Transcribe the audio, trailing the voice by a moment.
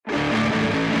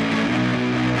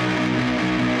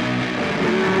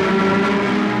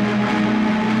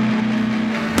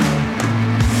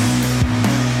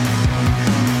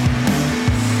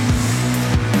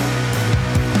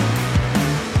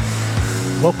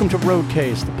Welcome to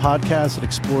Roadcase, the podcast that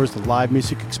explores the live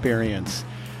music experience.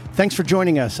 Thanks for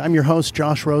joining us. I'm your host,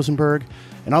 Josh Rosenberg,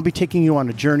 and I'll be taking you on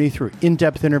a journey through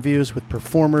in-depth interviews with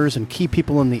performers and key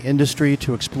people in the industry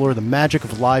to explore the magic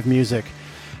of live music,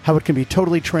 how it can be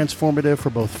totally transformative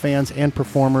for both fans and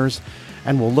performers,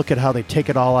 and we'll look at how they take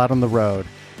it all out on the road.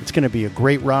 It's going to be a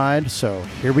great ride, so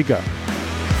here we go.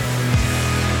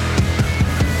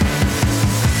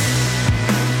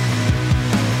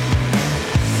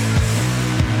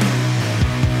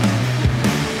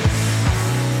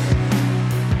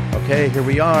 Okay, here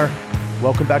we are.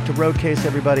 Welcome back to Roadcase,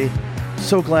 everybody.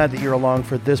 So glad that you're along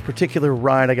for this particular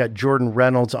ride. I got Jordan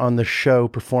Reynolds on the show,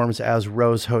 performs as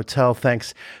Rose Hotel.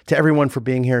 Thanks to everyone for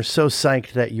being here. So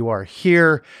psyched that you are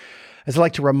here. As I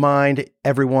like to remind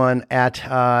everyone at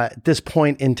this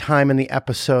point in time in the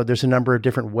episode, there's a number of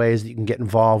different ways that you can get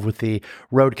involved with the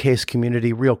Roadcase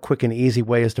community. Real quick and easy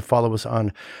way is to follow us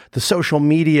on the social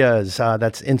medias.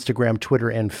 That's Instagram, Twitter,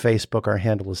 and Facebook. Our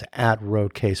handle is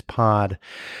 @RoadcasePod.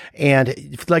 And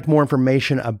if you'd like more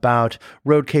information about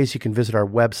Roadcase, you can visit our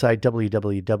website,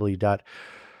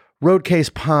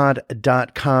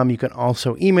 www.roadcasepod.com. You can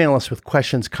also email us with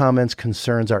questions, comments,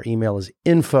 concerns. Our email is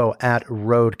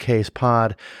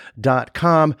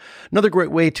info@roadcasepod.com. Another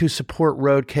great way to support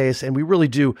Roadcase, and we really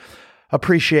do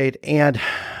appreciate and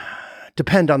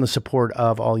depend on the support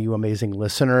of all you amazing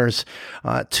listeners.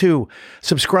 To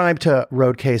subscribe to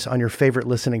Roadcase on your favorite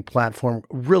listening platform,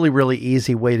 really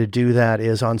easy way to do that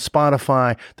is on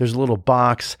Spotify. There's a little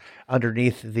box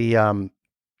underneath the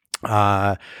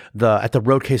at the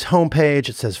Roadcase homepage.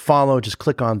 It says follow. Just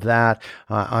click on that.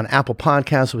 On Apple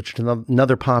Podcasts, which is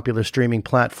another popular streaming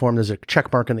platform, there's a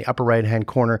check mark in the upper right hand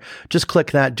corner. Just click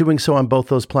that. Doing so on both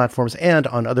those platforms and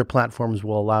on other platforms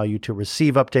will allow you to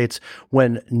receive updates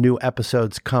when new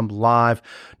episodes come live.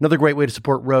 Another great way to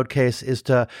support Roadcase is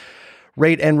to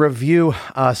rate and review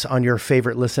us on your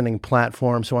favorite listening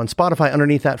platform. So on Spotify,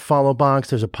 underneath that follow box,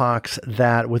 there's a box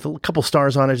that with a couple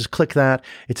stars on it. Just click that.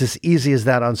 It's as easy as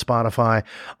that on Spotify.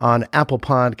 On Apple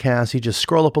Podcasts, you just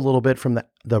scroll up a little bit from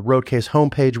the Roadcase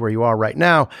homepage where you are right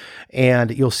now,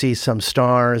 and you'll see some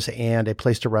stars and a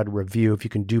place to write a review. If you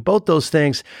can do both those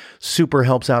things, super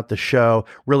helps out the show.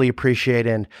 Really appreciate it,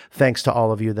 and thanks to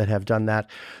all of you that have done that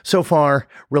so far.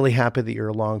 Really happy that you're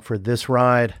along for this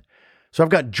ride. So I've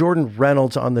got Jordan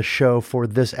Reynolds on the show for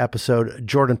this episode.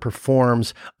 Jordan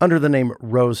performs under the name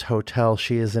Rose Hotel.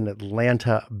 She is an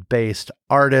Atlanta-based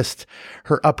artist.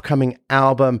 Her upcoming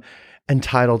album,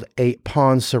 entitled A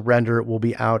Pawn Surrender, will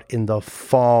be out in the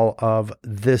fall of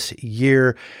this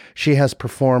year. She has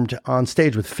performed on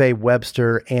stage with Faye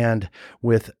Webster and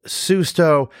with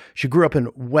Susto. She grew up in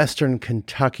Western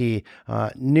Kentucky,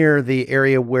 near the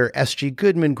area where S.G.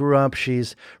 Goodman grew up.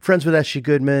 She's friends with S.G.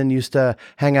 Goodman, used to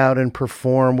hang out and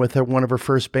perform with one of her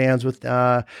first bands, with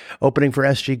opening for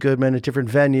S.G. Goodman at different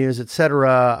venues,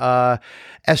 etc.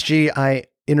 S.G., I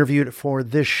interviewed for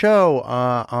this show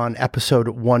on episode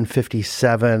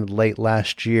 157 late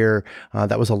last year.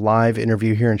 That was a live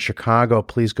interview here in Chicago.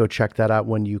 Please go check that out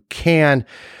when you can.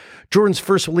 Jordan's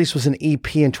first release was an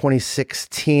EP in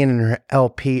 2016, and her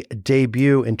LP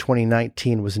debut in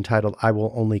 2019 was entitled I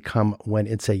Will Only Come When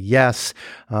It's a Yes.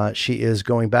 She is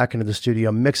going back into the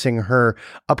studio, mixing her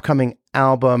upcoming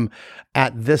album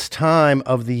at this time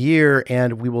of the year,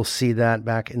 and we will see that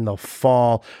back in the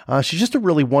fall. She's just a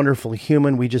really wonderful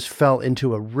human. We just fell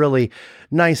into a really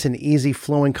nice and easy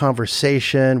flowing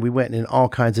conversation. We went in all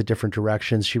kinds of different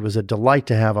directions. She was a delight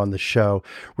to have on the show.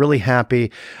 Really happy.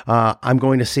 I'm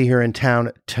going to see her in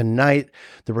town tonight.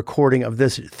 The recording of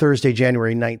this Thursday,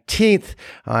 January 19th.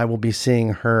 I will be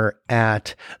seeing her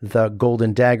at the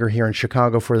Golden Dagger here in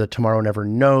Chicago for the Tomorrow Never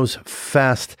Knows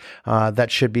Fest.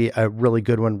 That should be a really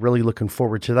good one. Really looking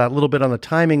forward to that. A little bit on the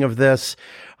timing of this.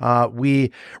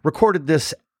 We recorded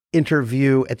this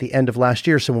interview at the end of last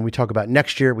year. So when we talk about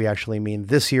next year, we actually mean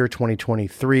this year,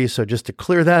 2023. So just to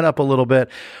clear that up a little bit.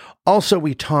 Also,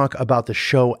 we talk about the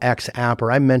ShowX app,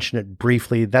 or I mentioned it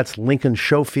briefly. That's Lincoln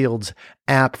Showfield's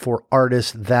app for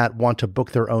artists that want to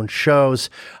book their own shows.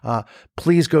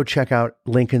 Please go check out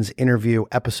Lincoln's interview,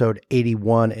 episode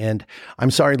 81. And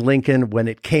I'm sorry, Lincoln, when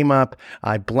it came up,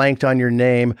 I blanked on your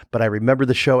name, but I remember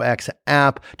the ShowX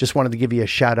app. Just wanted to give you a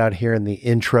shout out here in the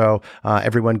intro.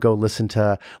 Everyone go listen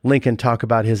to Lincoln talk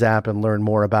about his app and learn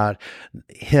more about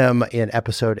him in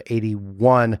episode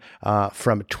 81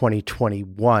 from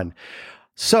 2021.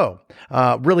 So,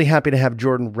 really happy to have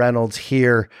Jordan Reynolds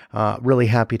here. Really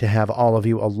happy to have all of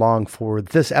you along for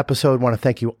this episode. Want to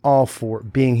thank you all for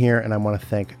being here, and I want to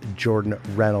thank Jordan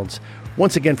Reynolds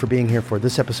once again for being here for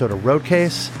this episode of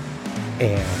Roadcase.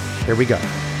 And here we go.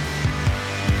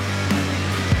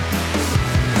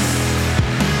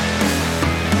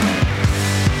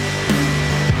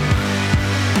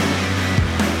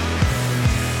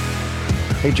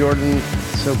 Hey, Jordan,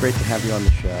 so great to have you on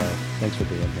the show. Thanks for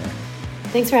being here.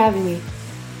 Thanks for having me.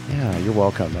 Yeah, you're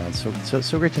welcome, man.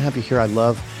 So great to have you here. I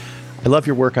love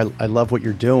your work. I love what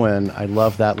you're doing. I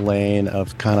love that lane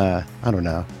of kind of, I don't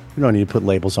know. You don't need to put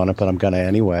labels on it, but I'm going to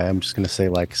anyway. I'm just going to say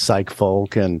like psych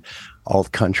folk and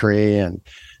alt country. And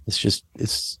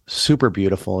it's super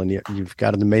beautiful. And you've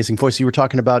got an amazing voice. You were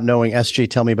talking about knowing SG.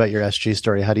 Tell me about your SG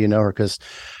story. How do you know her? Because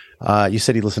you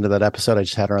said you listened to that episode. I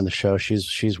just had her on the show.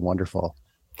 She's wonderful.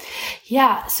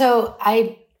 Yeah. So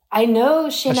I know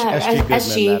Shayna. SG Goodman,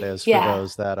 SG, that is, for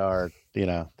those that are,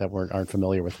 that aren't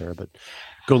familiar with her, but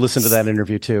go listen to that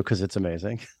interview too, because it's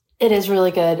amazing. It is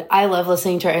really good. I love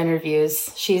listening to her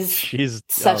interviews. She's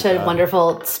such a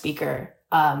wonderful speaker.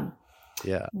 Yeah,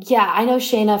 I know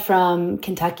Shayna from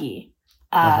Kentucky.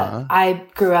 I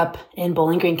grew up in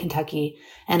Bowling Green, Kentucky,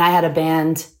 and I had a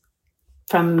band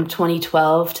from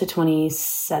 2012 to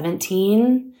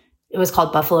 2017. It was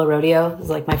called Buffalo Rodeo. It was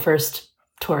like my first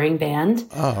touring band.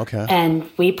 Oh, okay. And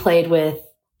we played with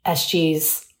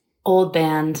SG's old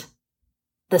band,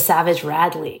 the Savage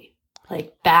Radley,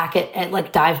 like back at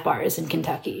like dive bars in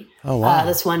Kentucky. Oh, wow.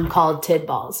 This one called Tid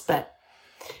Balls. But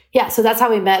yeah, so that's how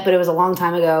we met, but it was a long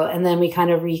time ago. And then we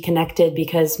kind of reconnected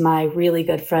because my really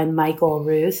good friend, Michael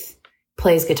Ruth,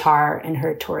 plays guitar in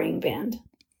her touring band.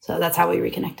 So that's how we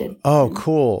reconnected. Oh,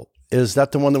 cool. Is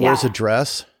that the one that wears a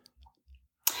dress?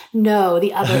 No,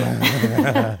 the other one.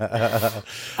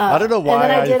 I don't know why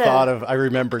I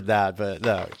remembered that, but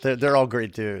no, they're all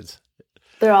great dudes.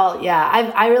 They're all,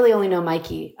 I really only know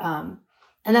Mikey. And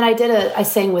then I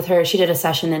sang with her. She did a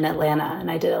session in Atlanta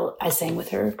and I sang with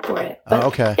her for it. But,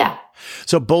 okay. Yeah.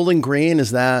 So Bowling Green,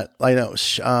 is that, I know,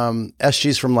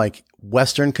 SG's from like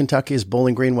Western Kentucky. Is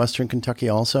Bowling Green Western Kentucky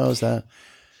also? Is that?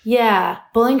 Yeah.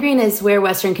 Bowling Green is where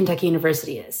Western Kentucky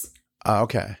University is.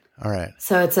 Okay. All right.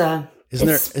 So is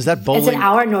that Bowling? It's an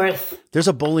hour north. There's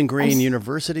a Bowling Green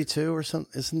University too, or something,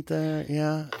 isn't there?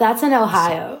 Yeah. That's in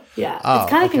Ohio. Yeah.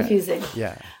 It's kind of confusing.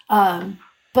 Yeah.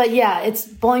 But yeah, it's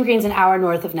Bowling Green's an hour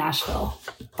north of Nashville,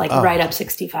 like right up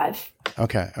 65.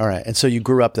 Okay. All right. And so you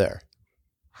grew up there?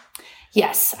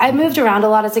 Yes. I moved around a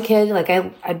lot as a kid. Like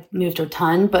I moved a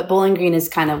ton, but Bowling Green is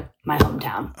kind of my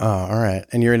hometown. Oh, all right.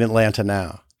 And you're in Atlanta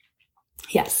now?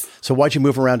 Yes. So why'd you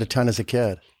move around a ton as a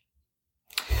kid?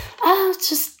 It's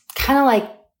just kind of like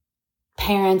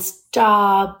parents'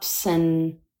 jobs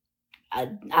and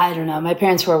I don't know. My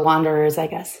parents were wanderers, I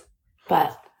guess.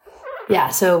 But yeah,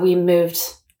 so we moved.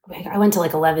 I went to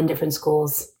like 11 different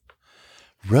schools.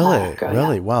 Really?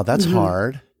 Really? Up. Wow, that's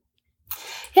hard.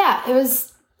 Yeah, it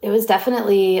was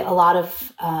definitely a lot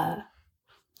of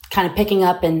kind of picking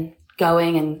up and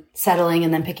going and settling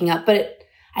and then picking up. But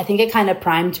I think it kind of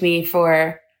primed me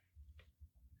for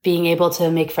being able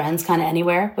to make friends kind of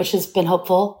anywhere, which has been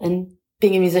helpful in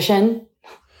being a musician.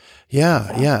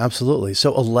 Yeah, yeah, absolutely.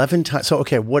 So 11 times. So,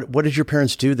 okay, what did your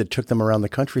parents do that took them around the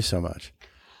country so much?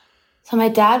 So my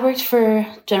dad worked for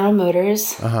General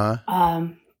Motors.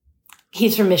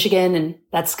 He's from Michigan, and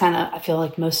that's kind of, I feel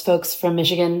like most folks from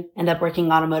Michigan end up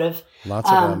working automotive. Lots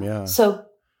of them, yeah. So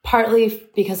partly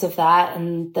because of that,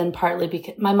 and then partly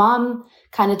because my mom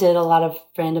kind of did a lot of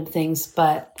random things,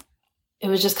 but it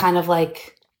was just kind of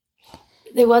like,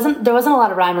 there wasn't a lot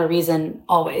of rhyme or reason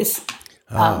always.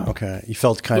 Okay. You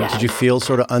felt did you feel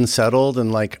sort of unsettled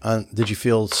and like, did you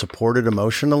feel supported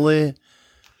emotionally?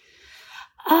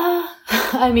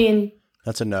 I mean,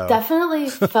 that's a no. Definitely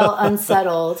felt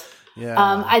unsettled. Yeah.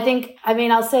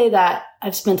 I'll say that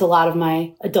I've spent a lot of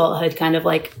my adulthood kind of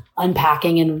like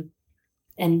unpacking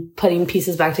and putting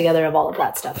pieces back together of all of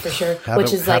that stuff for sure,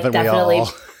 which is like definitely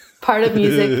part of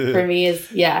music for me is,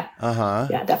 yeah.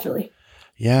 Yeah, definitely.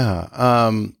 Yeah.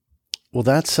 Well,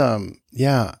 that's,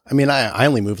 yeah. I mean, I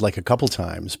only moved like a couple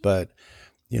times, but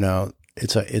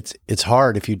it's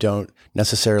hard if you don't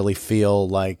necessarily feel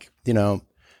like,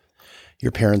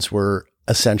 your parents were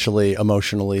essentially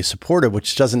emotionally supportive,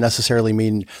 which doesn't necessarily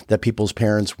mean that people's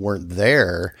parents weren't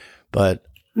there, but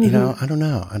I don't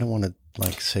know. I don't want to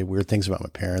like say weird things about my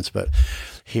parents, but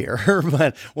here,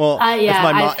 but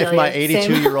if my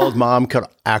 82-year-old mom could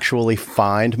actually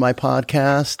find my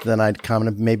podcast, then I'd kind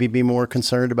of maybe be more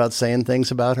concerned about saying things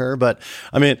about her. But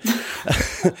I mean,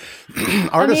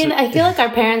 I feel like our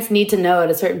parents need to know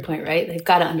at a certain point, right? They've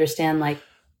got to understand like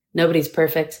nobody's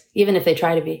perfect, even if they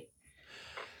try to be.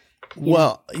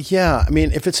 Well, yeah. I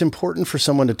mean, if it's important for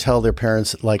someone to tell their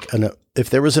parents, like, if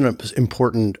there was an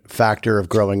important factor of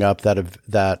growing up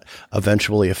that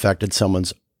eventually affected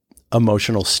someone's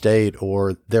emotional state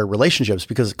or their relationships,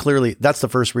 because clearly that's the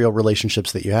first real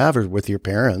relationships that you have are with your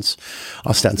parents,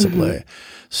 ostensibly.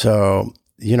 So,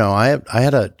 I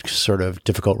had a sort of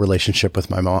difficult relationship with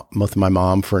my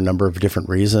mom for a number of different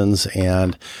reasons.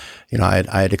 And,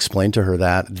 I had explained to her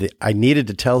that I needed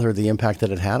to tell her the impact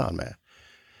that it had on me.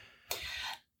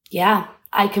 Yeah,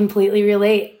 I completely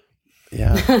relate.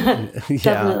 Yeah.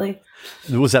 Definitely.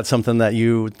 Was that something that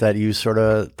you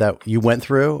went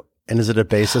through? And is it a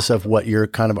basis of what your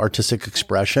kind of artistic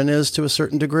expression is to a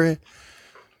certain degree?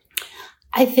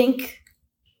 I think,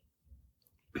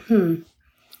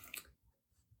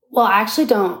 well, I actually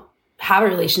don't have a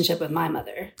relationship with my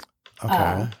mother.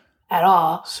 Okay. At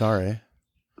all. Sorry.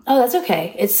 Oh, that's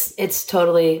okay. It's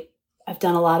totally, I've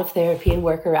done a lot of therapy and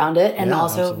work around it, and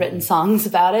also absolutely. Written songs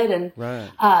about it. And, right.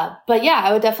 But yeah,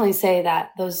 I would definitely say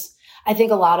that I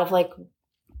think a lot of like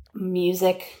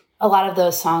music, a lot of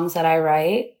those songs that I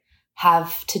write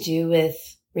have to do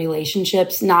with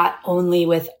relationships, not only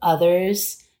with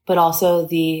others, but also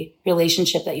the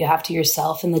relationship that you have to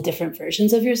yourself and the different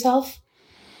versions of yourself.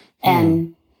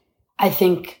 And I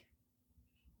think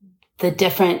the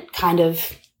different kind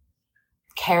of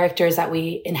characters that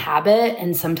we inhabit,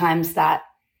 and sometimes that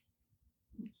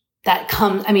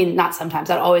comes, not sometimes,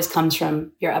 that always comes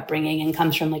from your upbringing and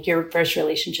comes from like your first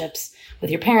relationships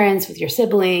with your parents, with your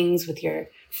siblings, with your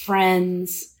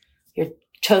friends, your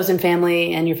chosen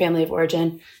family and your family of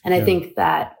origin. And I think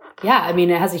that, it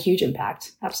has a huge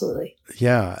impact. Absolutely.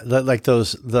 Yeah. Like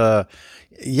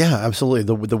absolutely.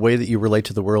 The way that you relate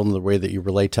to the world and the way that you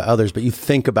relate to others, but you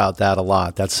think about that a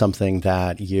lot. That's something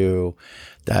that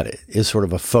is sort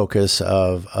of a focus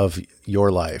of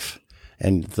your life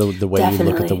and the way Definitely.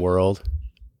 You look at the world.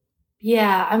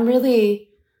 Yeah. I've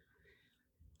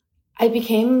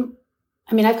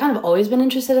kind of always been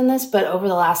interested in this, but over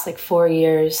the last 4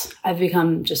 years, I've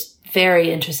become just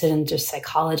very interested in just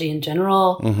psychology in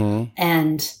general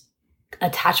and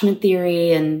attachment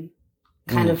theory and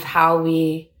kind of how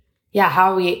we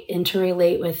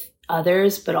interrelate with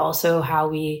others, but also how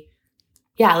we,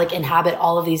 inhabit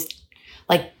all of these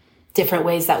different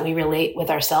ways that we relate with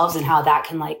ourselves and how that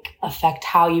can affect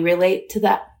how you relate to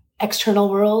that external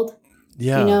world.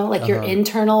 Yeah. Your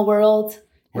internal world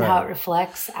and how it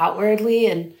reflects outwardly.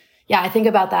 And I think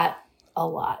about that a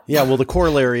lot. Yeah. Well, the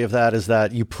corollary of that is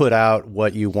that you put out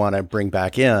what you want to bring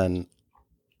back in.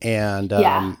 And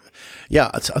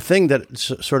it's a thing that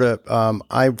sort of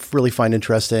I really find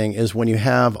interesting is when you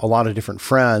have a lot of different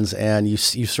friends and you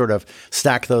sort of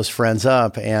stack those friends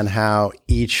up and how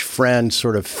each friend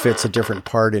sort of fits a different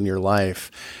part in your life.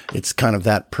 It's kind of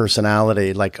that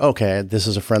personality, okay, this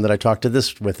is a friend that I talked to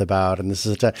this with about, and this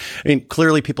is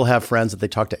clearly people have friends that they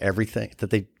talk to everything,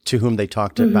 to whom they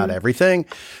talk to about everything,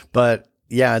 but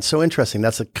yeah, it's so interesting.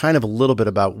 That's kind of a little bit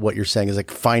about what you're saying is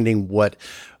finding what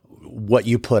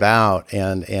you put out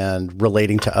and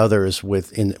relating to others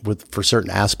for certain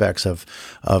aspects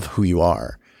of who you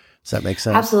are. Does that make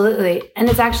sense? Absolutely. And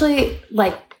it's actually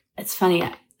it's funny.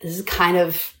 This is kind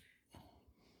of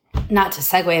not to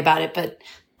segue about it, but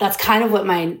that's kind of what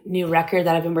my new record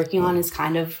that I've been working on is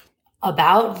kind of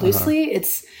about loosely.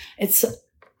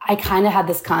 I kind of had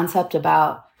this concept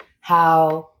about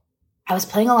how I was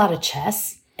playing a lot of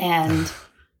chess and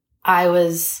I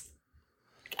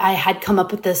had come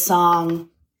up with this song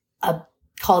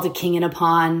called A King and a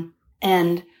Pawn.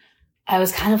 And I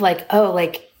was kind of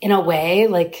in a way,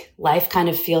 life kind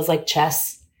of feels like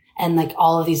chess. And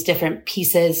all of these different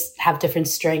pieces have different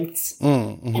strengths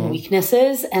and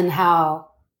weaknesses. And how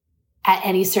at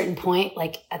any certain point,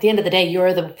 at the end of the day,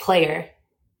 you're the player,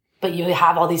 but you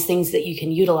have all these things that you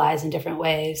can utilize in different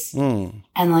ways. And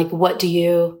what can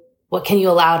you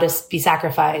allow to be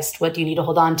sacrificed? What do you need to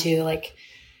hold on to?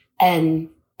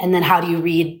 And then how do you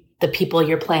read the people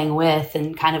you're playing with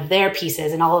and kind of their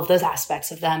pieces and all of those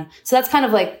aspects of them? So that's kind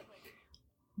of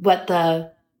what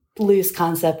the loose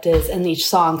concept is. And each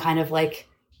song kind of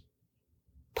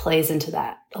plays into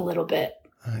that a little bit.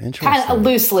 Interesting. Kind of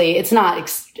loosely. It's not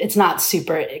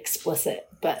super explicit,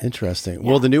 but interesting.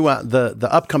 Yeah. Well, the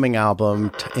upcoming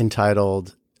album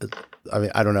entitled,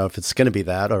 I don't know if it's going to be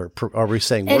that, or are we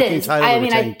saying working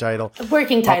title? Title?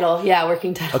 Working title. Yeah,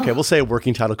 working title. Okay, we'll say a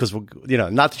working title because,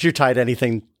 not that you're tied to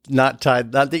anything, not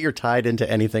that you're tied into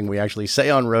anything we actually say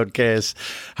on Roadcase.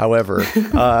 However,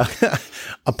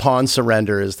 Upon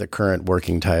Surrender is the current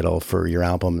working title for your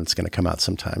album that's going to come out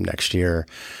sometime next year.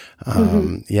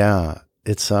 Yeah,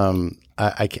 it's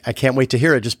I can't wait to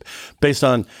hear it. Just based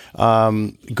on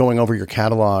going over your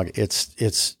catalog,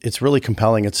 it's really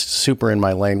compelling. It's super in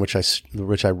my lane, which I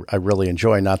really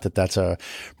enjoy. Not that that's a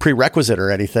prerequisite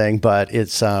or anything, but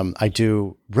it's I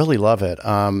do really love it.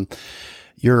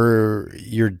 your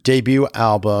debut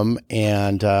album,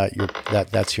 and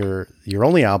that's your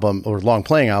only album or long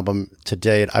playing album to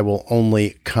date. I Will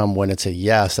Only Come When It's a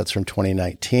Yes. That's from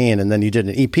 2019, and then you did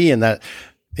an EP in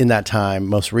that time.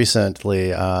 Most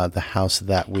recently, The House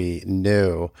That We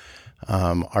Knew.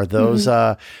 Are those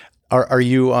are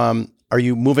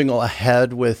you moving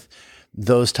ahead with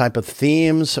those type of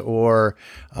themes, or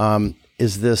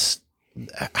is this?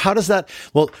 How does that,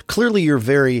 well, clearly you're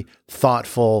very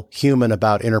thoughtful human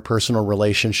about interpersonal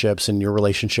relationships and your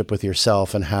relationship with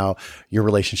yourself and how your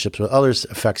relationships with others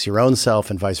affects your own self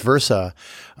and vice versa.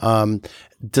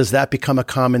 Does that become a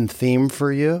common theme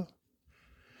for you?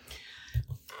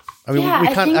 I mean,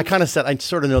 I kind of said, I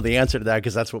sort of know the answer to that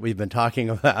because that's what we've been talking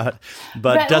about,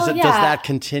 but does that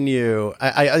continue?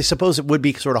 I suppose it would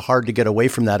be sort of hard to get away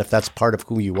from that if that's part of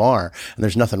who you are, and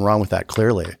there's nothing wrong with that,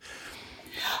 clearly.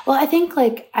 Well, I think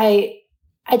I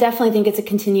definitely think it's a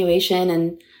continuation.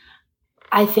 And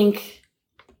I think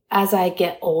as I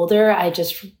get older, I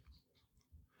just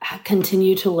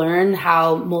continue to learn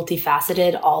how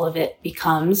multifaceted all of it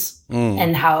becomes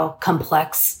and how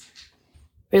complex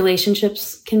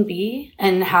relationships can be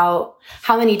and how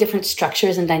many different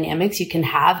structures and dynamics you can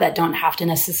have that don't have to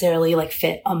necessarily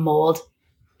fit a mold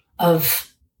of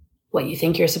what you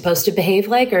think you're supposed to behave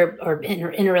like or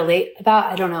interrelate about.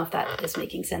 I don't know if that is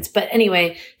making sense. But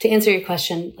anyway, to answer your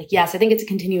question, yes, I think it's a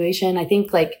continuation. I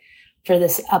think for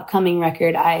this upcoming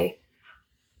record, I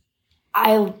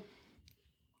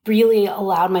really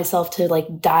allowed myself to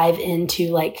dive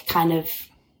into kind of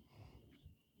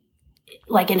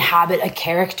inhabit a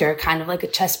character, kind of like a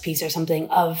chess piece or something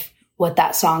of what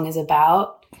that song is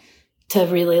about, to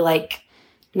really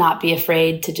not be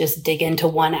afraid to just dig into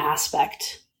one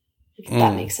aspect. If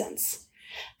that makes sense.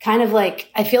 Kind of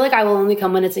I feel I Will Only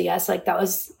Come When It's a Yes. I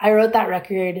wrote that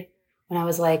record when I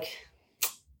was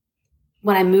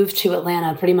when I moved to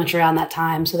Atlanta, pretty much around that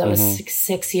time. So that was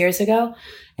six years ago.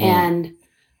 And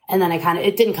then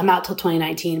it didn't come out till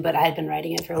 2019, but I had been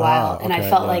writing it for a while. And I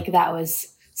felt that was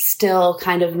still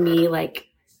kind of me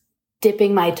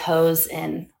dipping my toes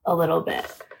in a little bit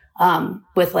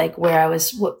with where I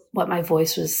was, what my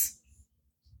voice was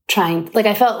trying.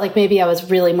 I felt maybe I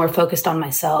was really more focused on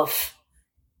myself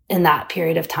in that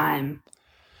period of time.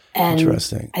 And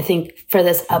interesting. I think for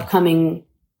this upcoming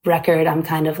record, I'm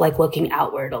kind of looking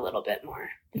outward a little bit more,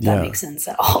 if that makes sense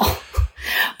at all.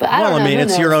 But I don't know. I mean,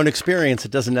 it's your own experience.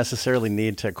 It doesn't necessarily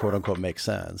need to quote unquote make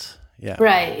sense. Yeah.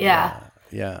 Right. Yeah.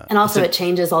 Yeah. And also it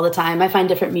changes all the time. I find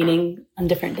different meaning on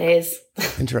different days.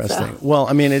 Interesting. Well,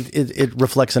 I mean, it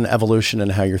reflects an evolution in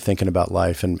how you're thinking about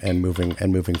life and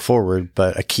moving forward.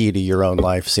 But a key to your own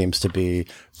life seems to be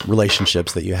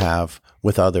relationships that you have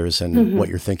with others and what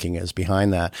your thinking is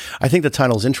behind that. I think the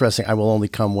title is interesting. I Will Only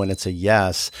Come When It's a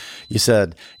Yes. You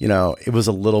said, it was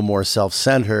a little more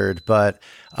self-centered, but,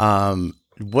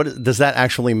 what does that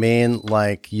actually mean?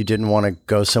 You didn't want to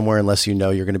go somewhere unless you know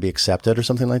you're going to be accepted or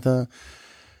something like that?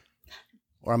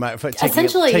 Or am I taking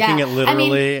it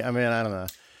literally? I mean, I don't know.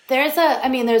 There's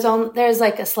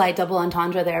a slight double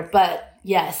entendre there, but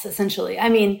yes, essentially. I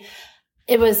mean,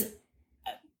 it was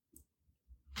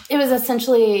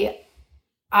essentially,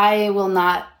 I will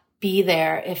not be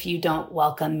there if you don't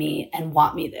welcome me and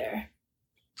want me there.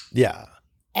 Yeah.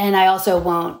 And I also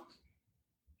won't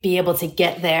be able to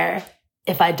get there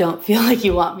if I don't feel like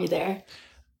you want me there.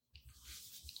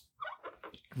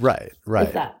 Right.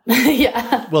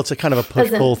 Yeah. Well, it's a kind of a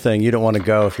push-pull thing. You don't want to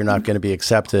go if you're not going to be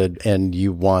accepted, and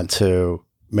you want to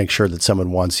make sure that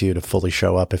someone wants you to fully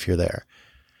show up if you're there.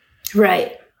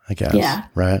 Right. I guess. Yeah.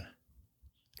 Right.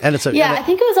 And it's I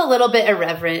think it was a little bit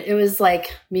irreverent. It was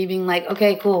me being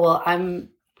okay, cool. Well, I'm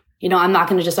not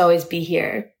going to just always be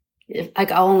here.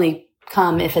 I'll only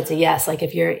come if it's a yes.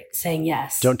 If you're saying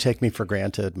yes. Don't take me for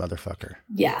granted, motherfucker.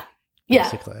 Yeah.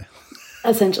 Basically.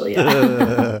 Essentially,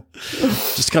 yeah.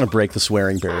 Just kind of break the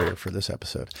swearing barrier for this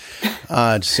episode.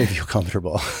 Just so you feel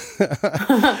comfortable.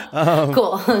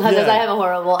 Cool. Because I have a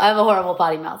horrible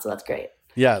potty mouth, so that's great.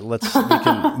 Yeah,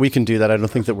 we can do that. I don't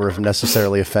think that we're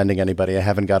necessarily offending anybody. I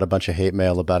haven't got a bunch of hate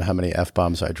mail about how many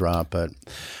F-bombs I drop, but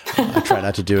I try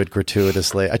not to do it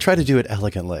gratuitously. I try to do it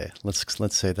elegantly.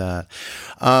 Let's say that.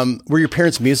 Were your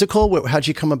parents musical? How'd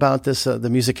you come about this, the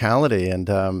musicality? And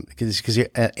because you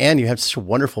have such a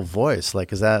wonderful voice.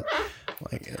 Is that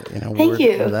where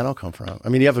did that all come from? I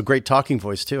mean, you have a great talking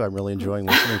voice too. I'm really enjoying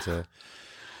listening to it.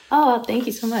 Oh, thank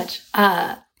you so much.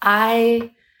 My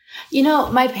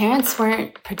parents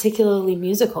weren't particularly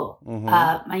musical.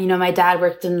 My dad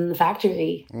worked in the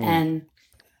factory and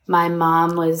my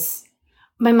mom was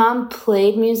my mom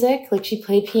played music, like she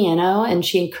played piano, and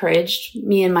she encouraged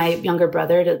me and my younger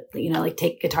brother to, like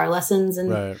take guitar lessons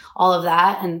and all of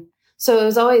that. And so it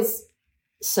was always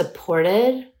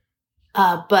supported.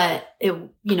 But it,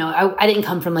 I didn't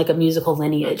come from like a musical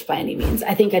lineage by any means.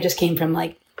 I think I just came from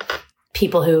like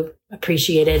people who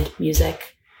appreciated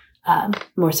music,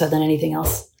 more so than anything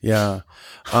else. Yeah.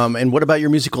 And what about your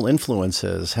musical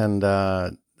influences? And,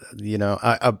 and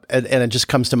it just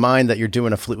comes to mind that you're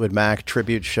doing a Fleetwood Mac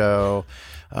tribute show.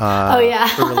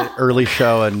 Early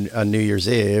show on New Year's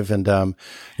Eve. And,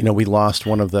 we lost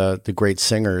one of the great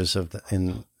singers of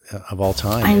all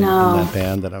time in that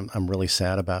band that I'm really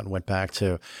sad about, and went back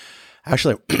to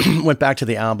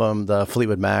the album, the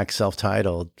Fleetwood Mac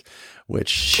self-titled,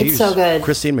 which it's so good.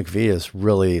 Christine McVie is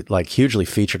really like hugely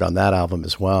featured on that album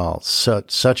as well.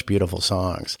 Such beautiful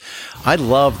songs. I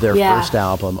love their first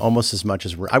album almost as much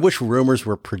as I wish Rumors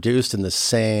were produced in the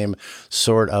same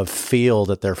sort of feel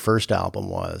that their first album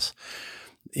was.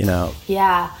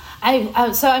 Yeah.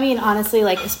 Honestly,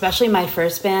 like, especially my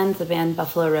first band, the band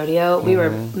Buffalo Rodeo, we were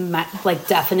like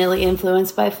definitely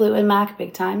influenced by Fleetwood Mac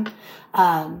big time.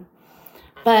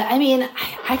 But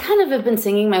I kind of have been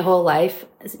singing my whole life,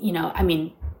 I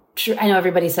know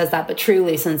everybody says that, but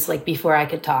truly since like before I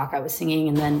could talk, I was singing.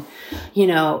 And then,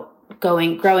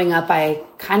 growing up,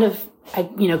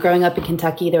 growing up in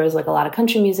Kentucky, there was like a lot of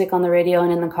country music on the radio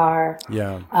and in the car.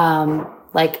 Yeah.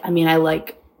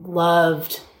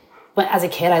 But as a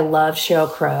kid, I loved Sheryl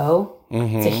Crow.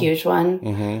 It's a huge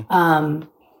one.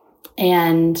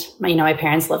 And my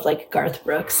parents loved like Garth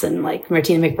Brooks and like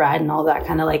Martina McBride and all that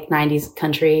kind of like 90s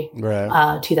country,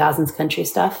 2000s country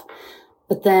stuff.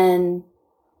 But then,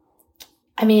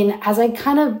 as I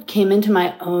kind of came into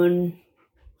my own,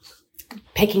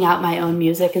 picking out my own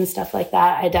music and stuff like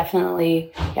that, I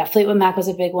definitely, Fleetwood Mac was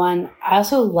a big one. I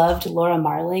also loved Laura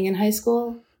Marling in high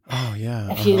school. Oh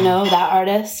yeah. If you know that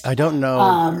artist. I don't know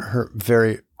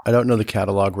I don't know the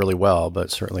catalog really well,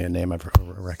 but certainly a name I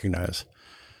recognize.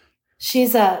 She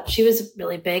was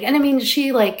really big. And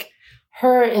she like,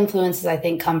 her influences I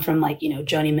think come from like,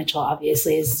 Joni Mitchell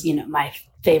obviously is, my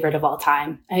favorite of all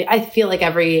time. I feel like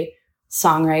every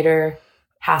songwriter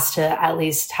has to at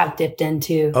least have dipped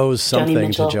into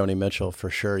something to Joni Mitchell for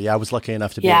sure. Yeah. I was lucky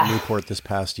enough to be at Newport this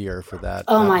past year for that.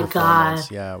 Oh my God.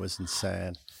 Yeah. It was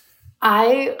insane.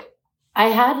 I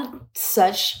had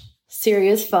such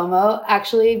serious FOMO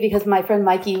actually because my friend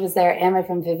Mikey was there and my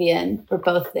friend Vivian were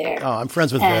both there. Oh, I'm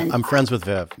friends with Viv. I'm friends with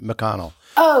Viv McConnell.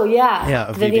 Oh yeah.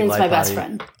 Yeah. Vivian's my best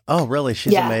friend. Oh really?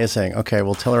 She's amazing. Okay.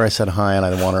 Well, tell her I said hi and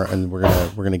I want her, and we're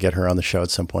going to get her on the show at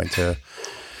some point too.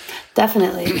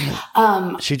 Definitely.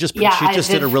 She just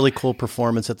did a really cool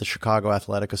performance at the Chicago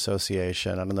Athletic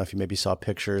Association. I don't know if you maybe saw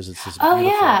pictures. It's this beautiful.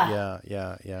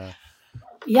 Yeah.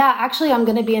 Yeah, actually, I'm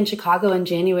going to be in Chicago in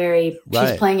January.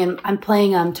 She's playing, I'm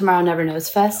playing Tomorrow Never Knows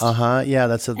Fest. Yeah,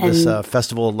 that's this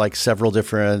festival, like several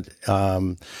different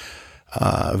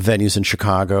venues in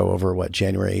Chicago over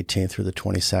January 18th through the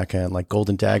 22nd, like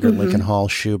Golden Dagger, Lincoln Hall,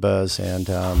 Schubas, and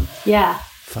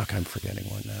fuck, I'm forgetting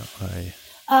one now.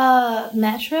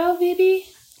 Metro, maybe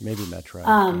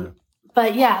Metro.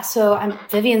 But so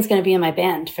Vivian's going to be in my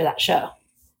band for that show.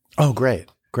 Oh, great.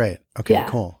 Okay,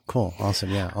 cool, awesome.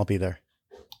 Yeah, I'll be there.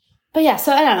 But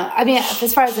so I don't know.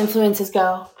 As far as influences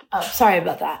go, sorry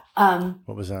about that.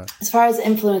 What was that? As far as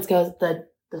influence goes, the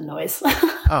noise.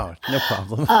 Oh, no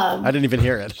problem. I didn't even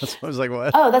hear it. I was like,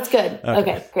 what? Oh, that's good.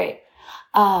 Okay, great.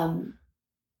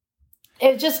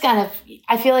 It just kind of,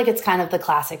 I feel like it's kind of the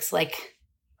classics. Like,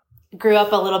 grew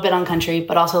up a little bit on country,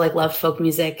 but also like loved folk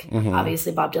music.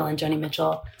 Obviously, Bob Dylan, Joni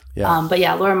Mitchell. Yeah. But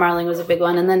Laura Marling was a big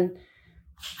one. And then,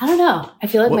 I don't know. I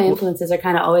feel like my influences are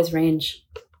kind of always range.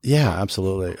 Yeah,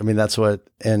 absolutely. That's what,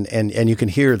 and you can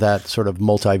hear that sort of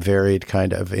multivaried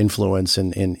kind of influence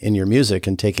in your music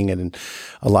and taking it in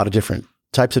a lot of different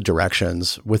types of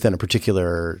directions within a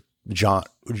particular genre,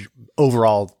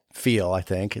 overall feel. I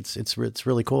think it's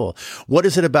really cool. What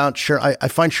is it about Sheryl? I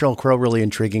find Sheryl Crow really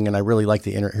intriguing, and I really like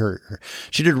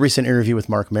she did a recent interview with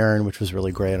Mark Maron, which was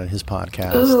really great on his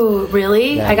podcast. Ooh,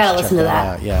 really? Yeah, I gotta listen to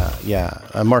that.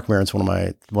 Yeah. Mark Maron's one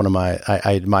of my.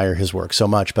 I admire his work so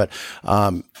much, but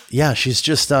she's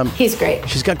just he's great.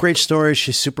 She's got great stories.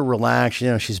 She's super relaxed.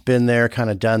 She's been there, kind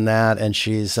of done that, and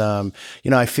she's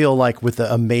I feel like with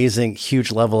the amazing,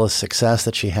 huge level of success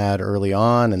that she had early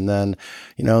on, and then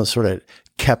sort of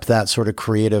kept that sort of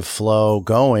creative flow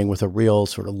going with a real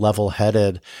sort of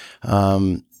level-headed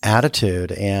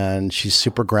attitude. And she's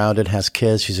super grounded, has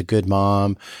kids. She's a good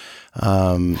mom.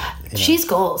 She's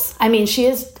goals. She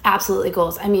is absolutely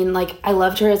goals. I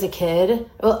loved her as a kid.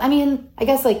 Well, I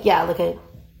guess like a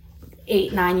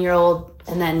 8-9-year-old,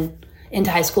 and then into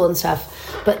high school and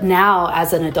stuff. But now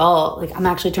as an adult, like I'm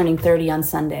actually turning 30 on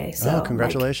Sunday. So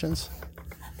congratulations.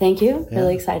 Thank you. Yeah.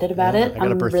 Really excited about it.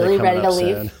 I'm really ready to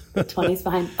leave the 20s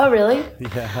behind. Oh, really?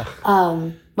 Yeah.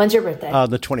 When's your birthday?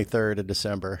 The 23rd of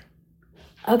December.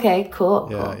 Okay, cool.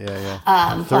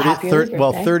 Yeah.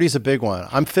 30 is a big one.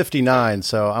 I'm 59,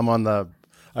 so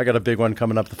I got a big one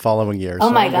coming up the following year. Oh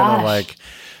so my gosh.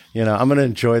 I'm going to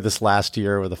enjoy this last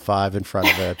year with a 5 in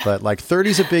front of it. But 30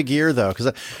 is a big year though,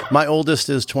 because my oldest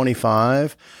is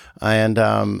 25. And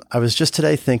I was just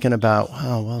today thinking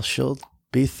about, she'll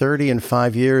be 30 in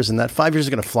 5 years. And that 5 years is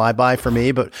going to fly by for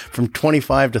me. But from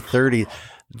 25 to 30,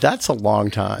 that's a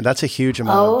long time. That's a huge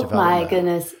amount of development. Oh my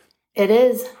goodness. It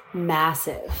is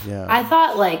massive. Yeah. I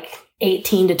thought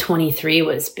 18 to 23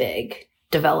 was big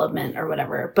development or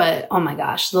whatever. But oh my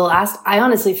gosh, I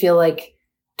honestly feel like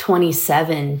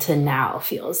 27 to now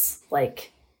feels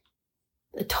like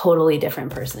a totally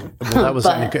different person. Well, that was,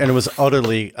 and it was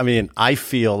utterly, I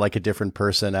feel like a different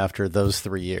person after those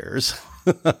 3 years.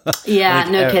 Yeah,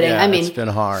 no kidding. Yeah, it's been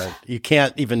hard. You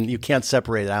can't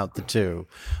separate out the two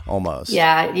almost.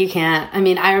 Yeah, you can't.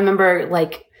 I remember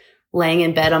laying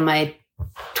in bed on my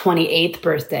 28th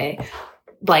birthday,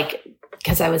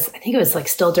 because I think it was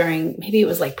still during, maybe it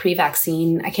was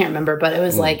pre-vaccine. I can't remember, but it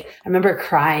was I remember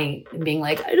crying and being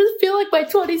I just feel like my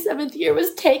 27th year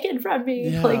was taken from me.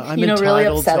 Yeah, I'm really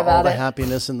upset to about all the it.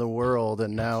 happiness in the world,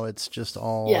 and now it's just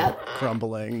all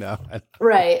crumbling now.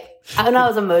 Right. I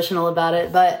was emotional about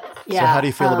it, but yeah. So how do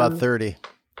you feel about 30?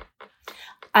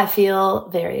 I feel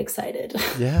very excited.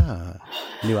 Yeah.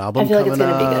 New album I feel coming like it's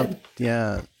going to up. be good.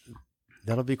 Yeah.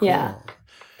 That'll be cool.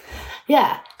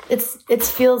 Yeah. It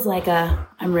feels like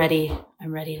I'm ready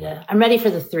for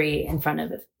the 3 in front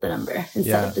of the number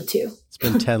instead of the 2. It's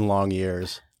been 10 long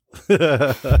years.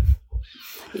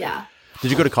 Yeah.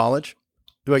 Did you go to college?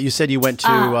 Well, you said you went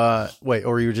to,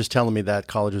 or you were just telling me that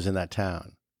college was in that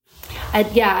town. I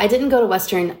didn't go to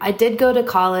Western. I did go to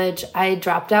college. I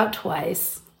dropped out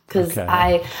twice because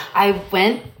I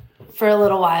went for a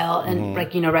little while and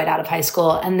right out of high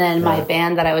school. And then my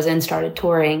band that I was in started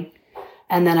touring.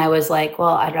 And then I was like,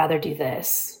 well, I'd rather do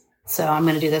this. So I'm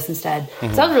going to do this instead.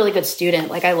 Mm-hmm. So I was a really good student.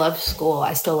 I loved school.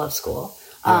 I still love school.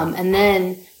 Yeah. And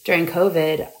then during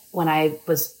COVID, when I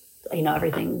was,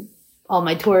 all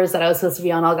my tours that I was supposed to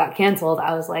be on all got canceled.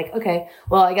 I was like, okay,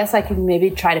 well, I guess I can maybe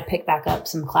try to pick back up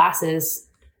some classes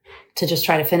to just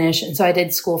try to finish. And so I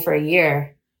did school for a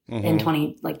year in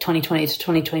 2020 to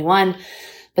 2021.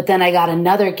 But then I got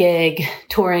another gig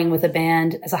touring with a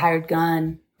band as a hired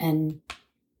gun. And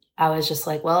I was just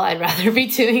like, well, I'd rather be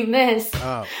doing this.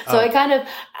 I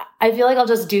feel like I'll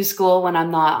just do school when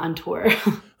I'm not on tour.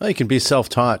 Well, you can be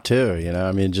self-taught too,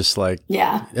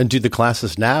 and do the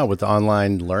classes now with the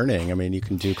online learning. You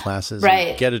can do classes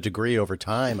and get a degree over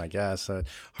time, I guess.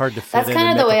 Hard to fit in. That's kind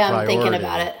of the way I'm thinking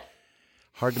about it.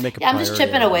 Hard to make a I'm just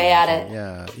chipping away at it.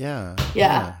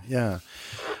 Yeah.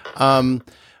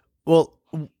 Well,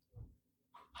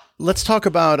 let's talk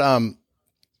about, I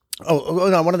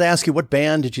wanted to ask you, what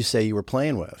band did you say you were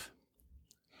playing with?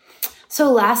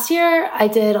 So last year I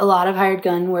did a lot of hired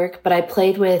gun work, but I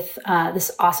played with this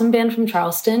awesome band from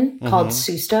Charleston called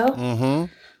Susto.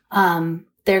 Mm-hmm.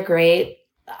 They're great.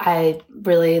 I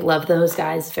really love those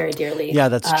guys very dearly. Yeah,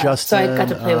 that's Justin. So I got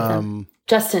to play with them.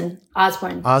 Justin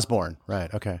Osborne. Osborne,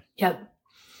 right. Okay. Yep.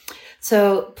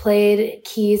 So played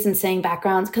keys and sang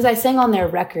backgrounds because I sang on their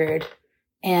record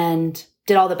and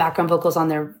did all the background vocals on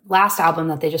their last album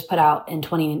that they just put out in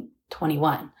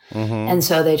 2021. Mm-hmm. And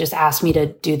so they just asked me to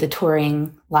do the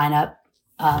touring lineup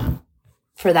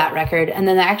for that record. And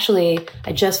then I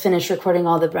just finished recording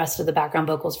all the rest of the background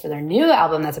vocals for their new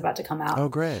album that's about to come out. Oh,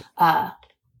 great.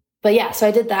 But yeah, so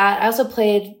I did that. I also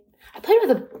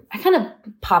I kind of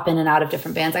pop in and out of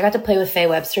different bands. I got to play with Faye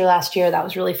Webster last year. That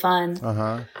was really fun.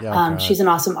 Yeah. She's an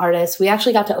awesome artist. We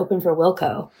actually got to open for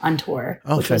Wilco on tour,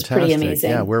 which fantastic. was pretty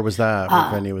amazing. Yeah, where was that?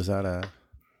 What venue was that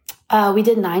at? We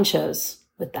did 9 shows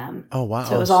with them. Oh, wow.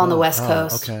 So it was all on the West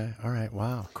Coast. Okay. All right.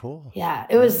 Wow. Cool. Yeah.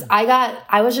 It was,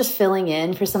 I was just filling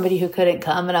in for somebody who couldn't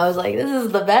come. And I was like, this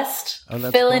is the best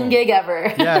fill-in gig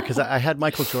ever. Yeah. Cause I had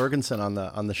Michael Jorgensen on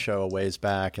the show a ways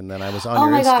back. And then I was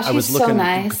on I was looking,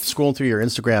 scrolling through your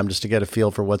Instagram just to get a feel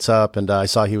for what's up. And I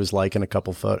saw he was liking a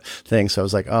couple things. So I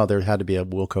was like, oh, there had to be a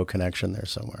Wilco connection there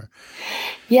somewhere.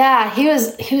 Yeah. He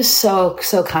was so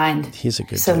kind. He's a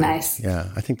good so dude. Nice. Yeah.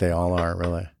 I think they all are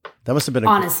really. That must have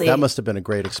been a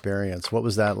great experience. What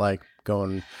was that like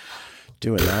doing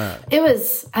that? It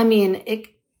was, I've been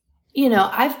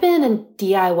a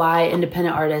DIY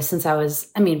independent artist since I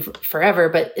was, forever,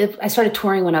 but I started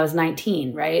touring when I was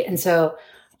 19, right? And so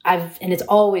and it's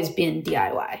always been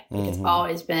DIY. It's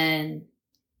always been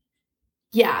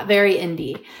Yeah, very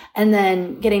indie. And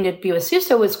then getting to be with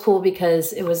Suso was cool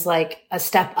because it was like a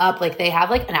step up. Like they have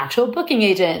like an actual booking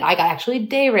agent. I got actually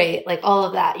day rate, like all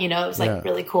of that, you know, it was like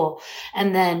really cool.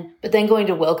 And then, but then going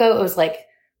to Wilco, it was like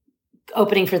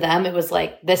opening for them. It was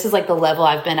like, this is like the level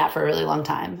I've been at for a really long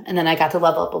time. And then I got to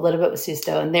level up a little bit with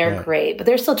Suso and they're great, but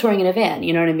they're still touring in a van.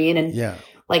 You know what I mean? And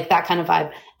like that kind of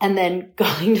vibe. And then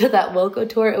going to that Wilco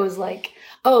tour, it was like,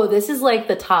 oh, this is like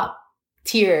the top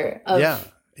tier of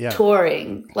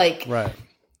touring, like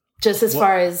just as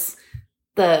far as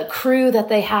the crew that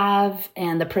they have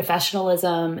and the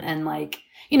professionalism and like,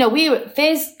 you know,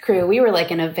 Faye's crew, we were like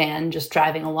in a van just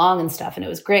driving along and stuff and it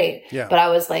was great. Yeah. But I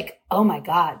was like, oh my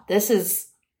God, this is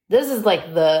like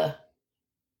it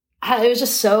was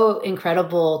just so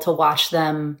incredible to watch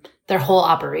their whole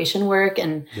operation work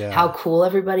and how cool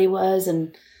everybody was.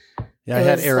 And I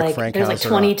had Eric Frankhauser. There's like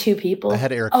 22 people. I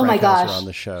had Eric Frankhauser on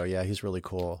the show. Yeah, he's really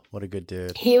cool. What a good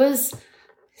dude. He was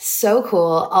so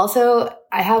cool. Also,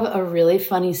 I have a really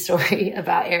funny story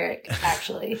about Eric,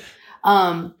 actually.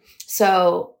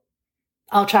 So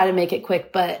I'll try to make it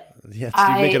quick, but you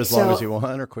make it as long as you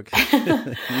want or quick. You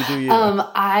do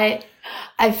you.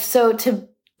 So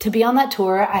to be on that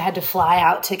tour, I had to fly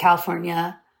out to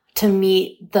California to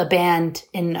meet the band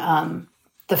in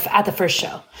at the first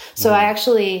show. So I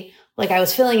actually I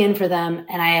was filling in for them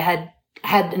and I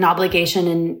had an obligation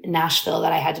in Nashville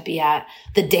that I had to be at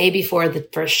the day before the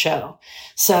first show.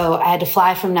 So I had to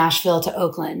fly from Nashville to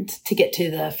Oakland to get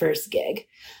to the first gig.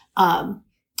 And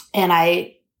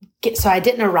I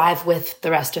didn't arrive with the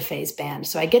rest of Faye's band.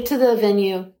 So I get to the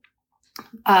venue.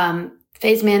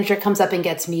 Faye's manager comes up and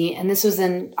gets me. And this was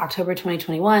in October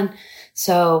 2021.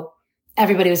 So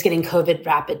everybody was getting COVID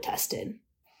rapid tested.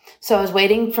 So I was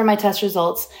waiting for my test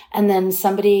results. And then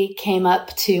somebody came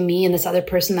up to me and this other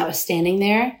person that was standing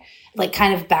there, like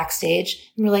kind of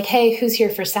backstage. And we're like, hey, who's here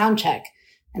for sound check?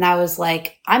 And I was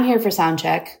like, I'm here for sound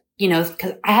check, you know,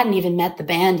 because I hadn't even met the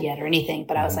band yet or anything.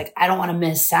 But I was like, I don't want to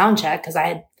miss sound check because I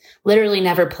had literally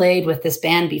never played with this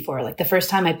band before. Like the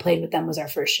first time I played with them was our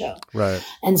first show. Right.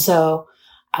 And so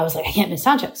I was like, I can't miss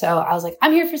sound check. So I was like,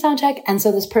 I'm here for sound check. And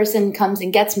so this person comes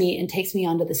and gets me and takes me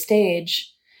onto the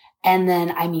stage. And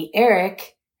then I meet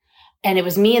Eric and it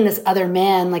was me and this other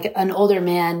man, like an older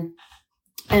man.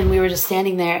 And we were just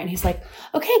standing there and he's like,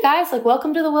 okay, guys, like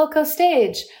welcome to the Wilco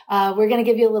stage. We're going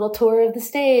to give you a little tour of the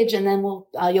stage and then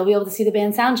you'll be able to see the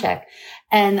band sound check.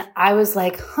 And I was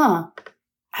like, I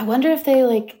wonder if they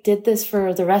like did this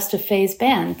for the rest of Faye's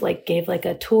band, like gave like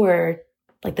a tour,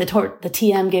 like the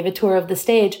TM gave a tour of the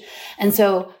stage. And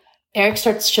so Eric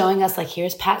starts showing us like,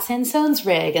 here's Pat Sansone's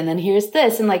rig. And then here's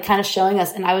this and like kind of showing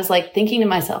us. And I was like thinking to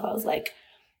myself, I was like,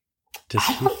 does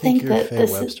he think you're Faye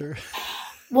Webster?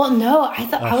 Well, no,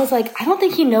 I was like, I don't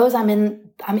think he knows I'm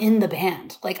in the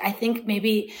band. Like, I think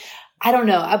maybe, I don't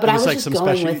know, but I was like just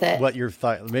going with it. What your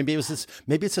thought? Maybe it's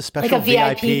a special like a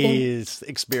VIP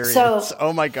experience. So,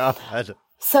 oh my God.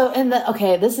 So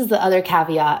this is the other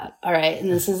caveat. All right.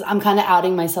 And I'm kind of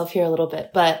outing myself here a little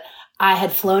bit, but I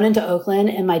had flown into Oakland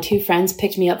and my two friends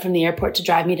picked me up from the airport to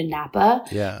drive me to Napa.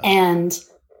 Yeah. And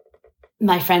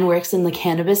my friend works in the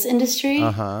cannabis industry.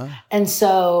 Uh-huh. And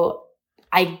so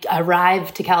I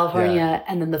arrived to California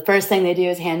and then the first thing they do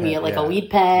is hand me a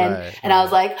weed pen. Right, and I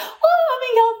was like, oh, I'm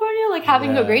in California, like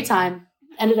having a great time.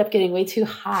 Ended up getting way too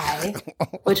high,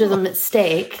 which was a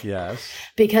mistake. Yes.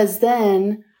 Because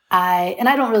then I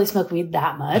don't really smoke weed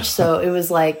that much. So it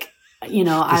was like, you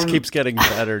know, this keeps getting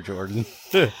better, Jordan.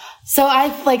 So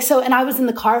and I was in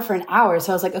the car for an hour.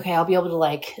 So I was like, okay, I'll be able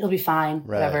to it'll be fine,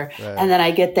 whatever. Right. And then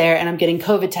I get there and I'm getting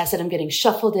COVID tested. I'm getting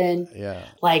shuffled in. Yeah.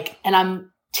 And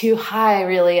I'm too high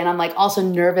really. And I'm like also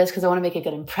nervous because I want to make a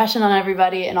good impression on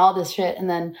everybody and all this shit. And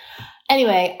then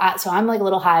anyway, so I'm like a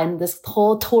little high and this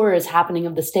whole tour is happening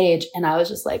of the stage. And I was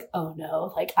just like, oh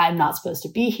no, like I'm not supposed to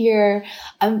be here.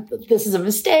 This is a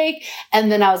mistake.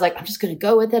 And then I was like, I'm just going to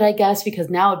go with it, I guess, because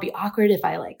now it'd be awkward if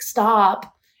I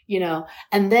stop, you know?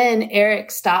 And then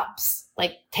Eric stops,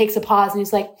 takes a pause and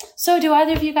he's like, so do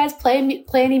either of you guys play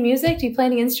any music? Do you play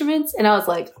any instruments? And I was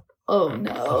like, oh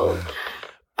no.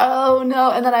 Oh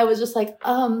no. And then I was just like,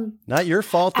 not your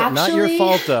fault. Actually, not your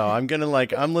fault though.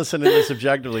 I'm listening to this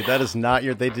objectively. That is not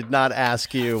they did not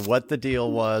ask you what the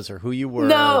deal was or who you were.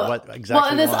 No. Or what exactly.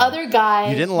 Well, and this other guy.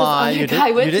 You didn't lie. You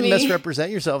didn't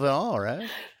misrepresent yourself at all, right?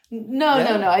 No.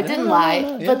 I didn't lie.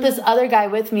 No. But this other guy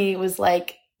with me was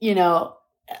like, you know,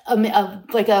 a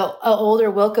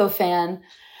older Wilco fan.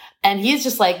 And he's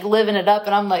just living it up.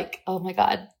 And I'm like, oh my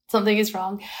God, something is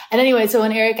wrong. And anyway, so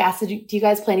when Eric asked, do you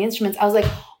guys play any instruments? I was like,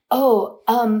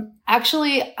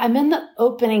 actually, I'm in the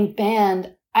opening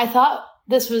band. I thought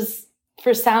this was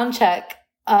for sound check.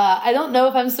 I don't know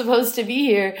if I'm supposed to be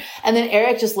here. And then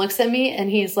Eric just looks at me and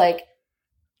he's like,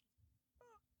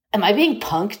 am I being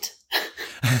punked?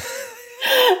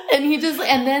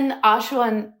 And then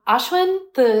Ashwin,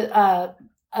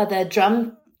 the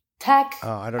drum tech. Oh,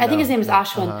 I don't know. I think his name is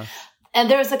Ashwin. Uh-huh. And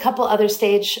there was a couple other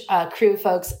stage crew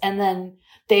folks. And then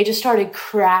they just started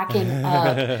cracking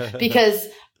up because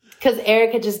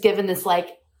Eric had just given this like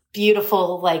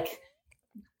beautiful like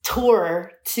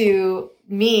tour to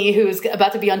me, who was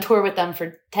about to be on tour with them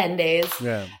for 10 days.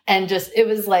 Yeah. And just, it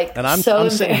was like, and I'm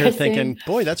sitting here thinking,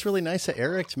 boy, that's really nice of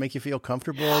Eric to make you feel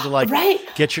comfortable, to like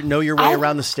know your way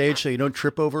around the stage so you don't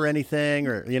trip over anything,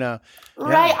 or, you know.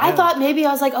 Right. Yeah. I thought maybe,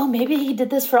 I was like, oh, maybe he did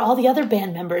this for all the other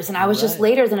band members. And I was just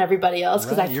later than everybody else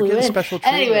because I flew in. Special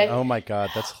treatment. Anyway. Oh my God.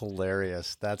 That's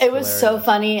hilarious. It was so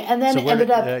funny. And then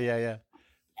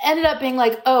ended up being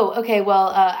like, oh, okay,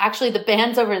 well, actually the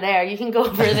band's over there. You can go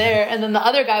over there. And then the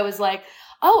other guy was like,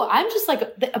 oh, I'm just like,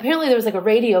 apparently there was like a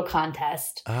radio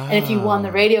contest. And if you won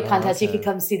the radio contest, you could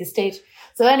come see the stage.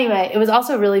 So anyway, it was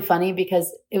also really funny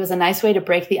because it was a nice way to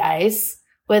break the ice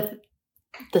with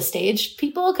the stage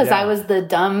people. Cause I was the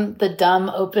dumb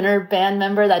opener band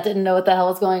member that didn't know what the hell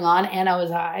was going on. And I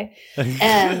was high.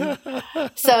 And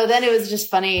so then it was just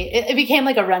funny. It became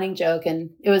like a running joke, and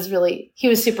it was really, he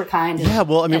was super kind. Yeah.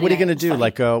 Well, I mean, what are you going to do? Funny.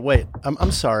 Like, wait,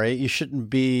 I'm sorry. You shouldn't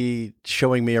be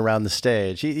showing me around the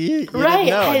stage. You right.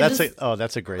 No,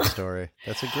 that's a great story.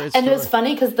 That's a great story. And it was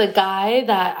funny because the guy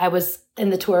that I was in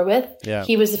the tour with,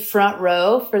 he was front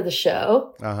row for the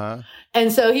show. Uh-huh.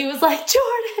 And so he was like,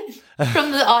 Jordan,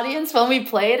 from the audience when we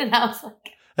played. And I was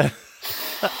like,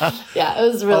 yeah, it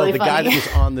was really funny. The guy that was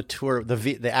on the tour,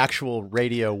 the actual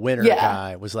radio winner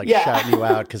guy was like shouting you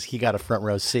out because he got a front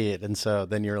row seat. And so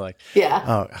then you're like,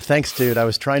 oh, thanks, dude. I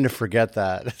was trying to forget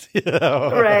that.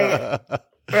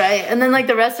 Right. And then like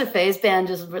the rest of Faye's band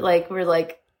just were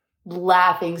like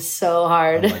laughing so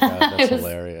hard. Oh my God, that's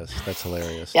hilarious. That's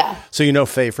hilarious. Yeah. So you know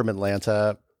Faye from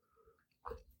Atlanta?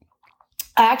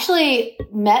 I actually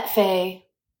met Faye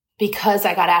because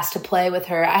I got asked to play with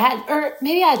her.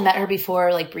 Maybe I had met her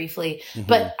before, like briefly,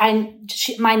 but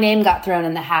my name got thrown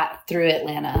in the hat through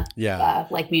Atlanta. Yeah.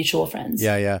 Like mutual friends.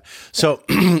 Yeah. Yeah. So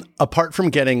apart from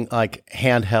getting like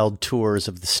handheld tours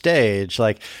of the stage,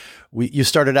 like you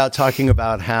started out talking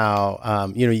about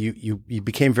how, you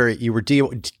became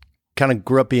kind of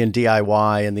grew up being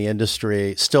DIY in the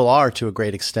industry, still are to a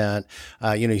great extent.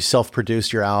 You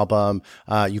self-produced your album.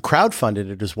 You crowdfunded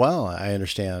it as well, I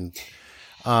understand.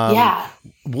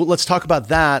 Let's talk about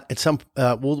that at some,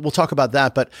 we'll talk about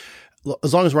that, but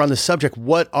as long as we're on this subject,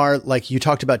 what are, like, you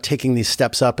talked about taking these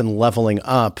steps up and leveling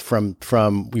up from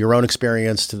your own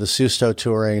experience to the Susto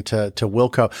touring to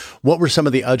Wilco. What were some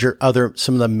of the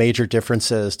some of the major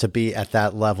differences to be at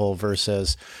that level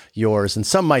versus yours? And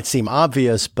some might seem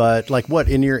obvious, but like what,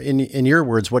 in your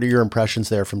words, what are your impressions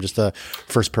there from just a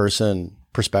first person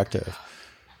perspective?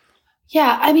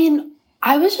 Yeah. I mean,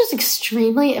 I was just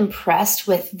extremely impressed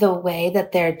with the way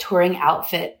that their touring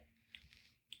outfit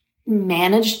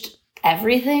managed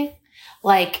everything.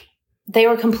 Like, they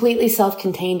were completely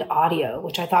self-contained audio,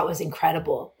 which I thought was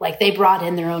incredible. Like, they brought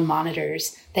in their own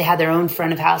monitors. They had their own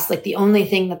front of house. Like, the only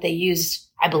thing that they used,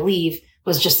 I believe,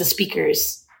 was just the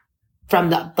speakers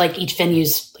from each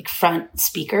venue's like front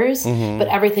speakers, but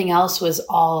everything else was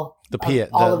all the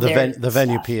PA, the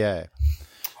venue PA.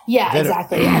 Yeah,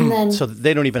 exactly. And then, so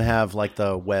they don't even have like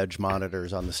the wedge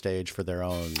monitors on the stage for their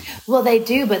own. Well, they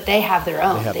do, but they have their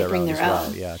own. They bring their own.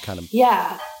 Well. Yeah, kind of.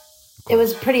 Yeah. It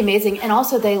was pretty amazing. And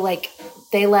also they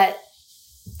let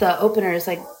the openers,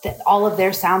 all of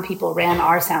their sound people ran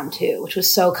our sound too, which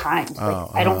was so kind.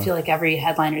 I don't feel like every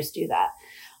headliners do that.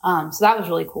 So that was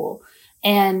really cool.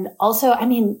 And also, I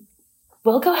mean,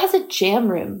 Wilco has a jam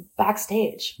room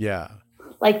backstage. Yeah.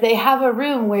 Like, they have a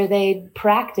room where they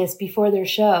practice before their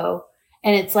show,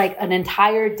 and it's like an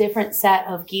entire different set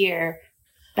of gear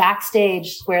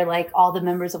backstage where like all the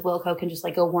members of Wilco can just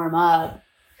like go warm up.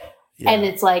 Yeah. And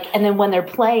it's like, and then when they're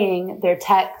playing, their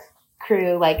tech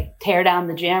crew like tear down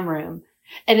the jam room.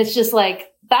 And it's just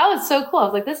like, that was so cool. I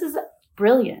was like, this is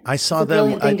brilliant. I saw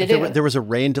them. There was a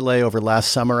rain delay over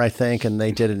last summer, I think, and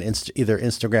they did either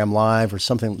Instagram Live or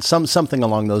something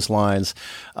along those lines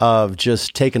of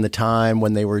just taking the time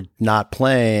when they were not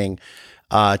playing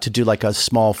to do like a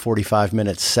small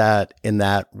 45-minute set in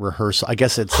that rehearsal. I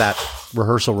guess it's that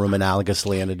rehearsal room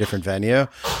analogously in a different venue.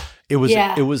 It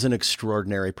was an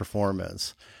extraordinary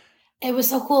performance. It was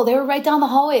so cool. They were right down the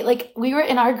hallway. Like, we were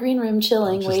in our green room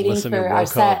chilling, waiting for our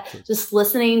set, just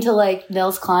listening to like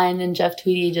Nils Klein and Jeff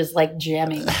Tweedy just like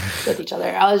jamming with each other.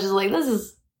 I was just like, this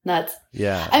is nuts.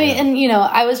 Yeah. I mean, and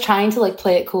I was trying to like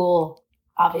play it cool.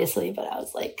 obviously, but I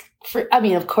was like,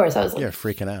 of course I was like, you're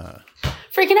freaking out.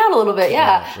 Freaking out a little bit.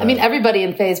 Yeah. Right. I mean, everybody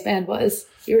in Faye's band was.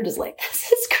 You were just like,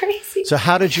 this is crazy. So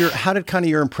how did kind of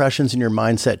your impressions and your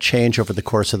mindset change over the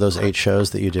course of those 8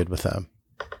 shows that you did with them?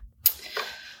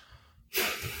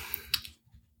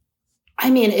 I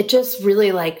mean, it just really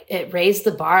it raised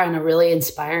the bar in a really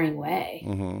inspiring way.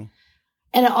 Mm-hmm.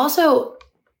 And it also,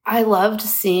 I loved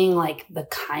seeing the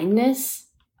kindness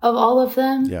of all of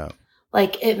them. Yeah.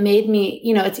 It made me,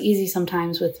 it's easy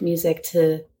sometimes with music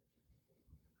to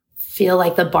feel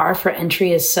like the bar for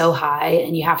entry is so high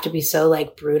and you have to be so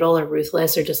brutal or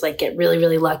ruthless or just get really,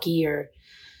 really lucky or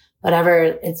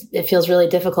whatever. It feels really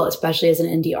difficult, especially as an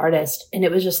indie artist. And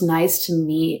it was just nice to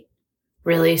meet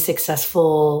really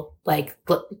successful,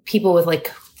 people with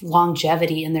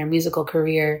longevity in their musical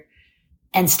career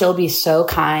and still be so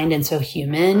kind and so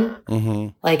human.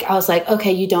 Mm-hmm. I was like,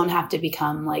 okay, you don't have to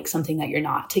become something that you're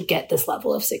not to get this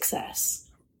level of success.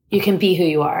 You can be who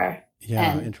you are.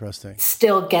 Yeah, interesting.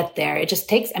 Still get there. It just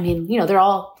takes, they're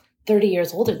all 30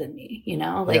 years older than me,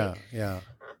 Yeah.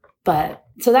 But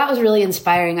so that was really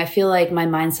inspiring. I feel like my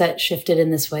mindset shifted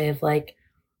in this way of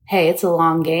hey, it's a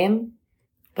long game,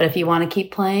 but if you want to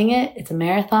keep playing it, it's a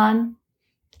marathon.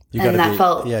 You got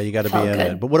to be in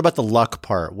it. But what about the luck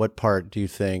part? What part do you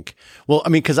think? Well,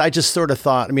 because I just sort of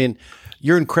thought,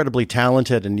 you're incredibly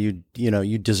talented and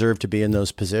you deserve to be in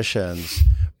those positions.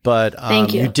 But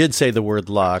you did say the word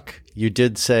luck. You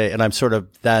did say, and I'm sort of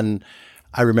then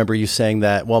I remember you saying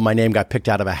that, well, my name got picked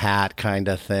out of a hat kind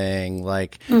of thing.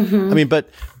 Mm-hmm. But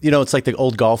it's like the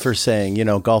old golfer saying,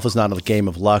 golf is not a game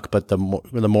of luck, but the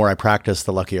more I practice,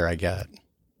 the luckier I get.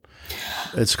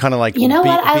 It's kind of like being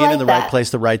in the right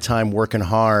place, the right time, working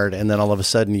hard. And then all of a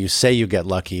sudden you say you get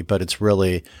lucky, but it's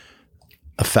really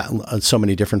so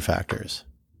many different factors.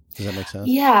 Does that make sense?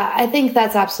 Yeah, I think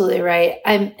that's absolutely right.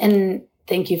 And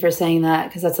thank you for saying that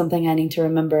because that's something I need to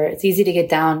remember. It's easy to get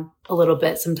down a little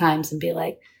bit sometimes and be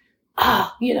like, why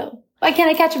can't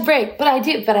I catch a break? But I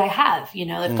do, but I have,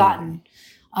 I've gotten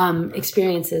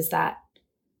experiences that,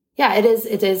 it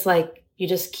is you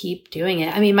just keep doing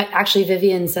it. Actually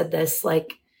Vivian said this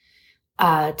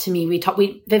to me,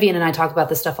 Vivian and I talk about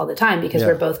this stuff all the time because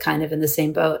we're both kind of in the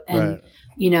same boat and,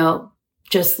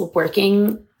 just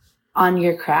working on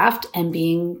your craft and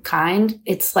being kind.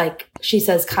 It's she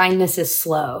says, kindness is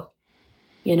slow,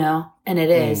 and it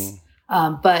is.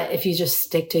 But if you just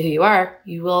stick to who you are,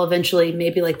 you will eventually,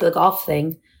 maybe like the golf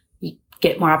thing, you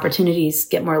get more opportunities,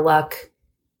 get more luck,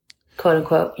 quote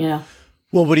unquote,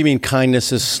 Well, what do you mean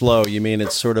kindness is slow? You mean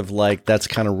it's sort of that's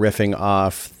kind of riffing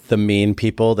off the mean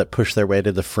people that push their way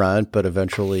to the front, but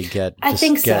eventually get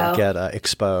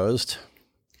exposed?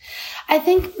 I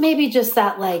think maybe just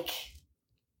that, I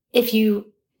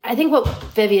think what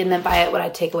Vivian meant by it, what I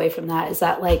take away from that is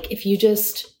that if you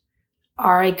just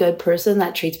are a good person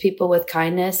that treats people with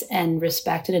kindness and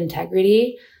respect and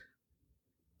integrity,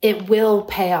 it will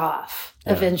pay off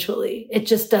eventually. It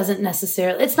just doesn't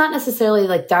necessarily, it's not necessarily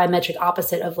diametric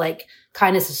opposite of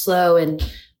kindness is slow and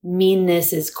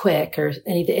meanness is quick or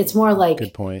anything. It's more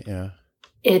good point. Yeah.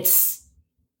 It's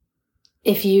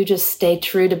if you just stay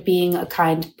true to being a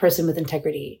kind person with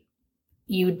integrity,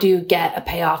 you do get a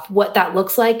payoff. What that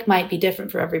looks like might be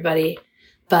different for everybody,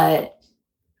 but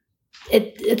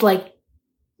it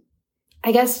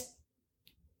I guess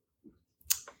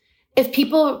if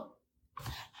people,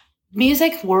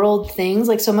 music world things,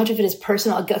 so much of it is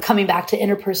personal, coming back to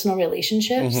interpersonal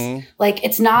relationships. Mm-hmm.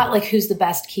 It's not who's the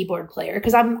best keyboard player.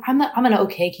 Cause I'm an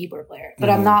okay keyboard player, but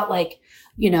I'm not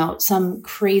some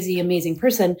crazy, amazing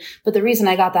person. But the reason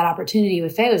I got that opportunity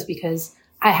with Faye was because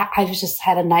I just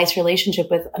had a nice relationship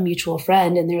with a mutual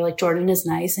friend and they were Jordan is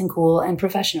nice and cool and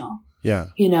professional. Yeah.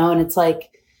 And it's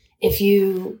if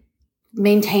you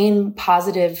maintain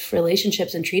positive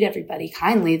relationships and treat everybody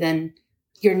kindly, then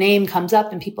your name comes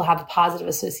up and people have a positive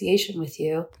association with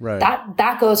you. Right.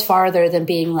 That goes farther than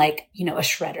being a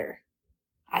shredder,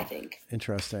 I think.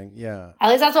 Interesting. Yeah. At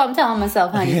least that's what I'm telling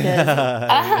myself, honey.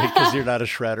 Because you're not a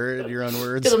shredder, in your own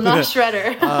words. Because I'm not a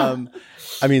shredder.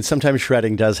 Sometimes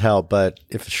shredding does help, but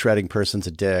if a shredding person's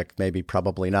a dick, maybe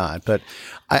probably not. But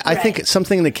I think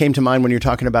something that came to mind when you're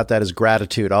talking about that is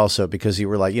gratitude also, because you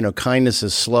were kindness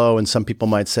is slow. And some people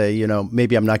might say,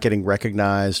 maybe I'm not getting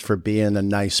recognized for being a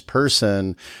nice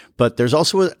person, but there's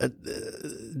also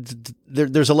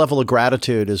there's a level of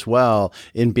gratitude as well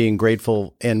in being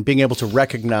grateful and being able to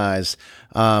recognize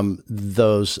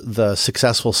the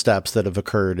successful steps that have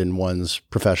occurred in one's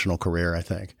professional career, I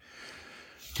think.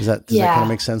 Does that kind of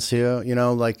make sense to you?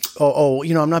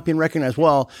 I'm not being recognized.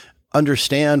 Well,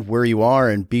 understand where you are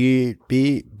and be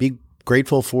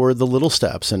grateful for the little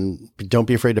steps and don't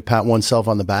be afraid to pat oneself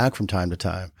on the back from time to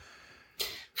time.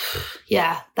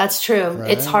 Yeah, that's true.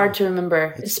 Right? It's hard to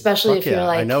remember, especially if you're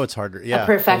like, I know it's harder. A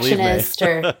perfectionist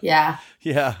or yeah.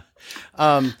 Yeah.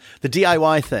 The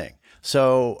DIY thing.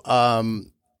 So,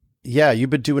 you've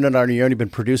been doing it on your own. You've been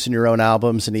producing your own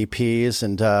albums and EPs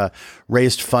and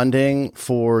raised funding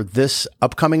for this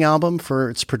upcoming album for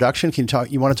its production.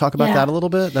 You want to talk about that a little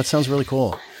bit? That sounds really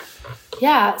cool.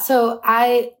 Yeah. So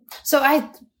I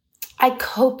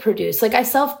co-produce, like I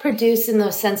self-produce in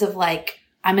the sense of like,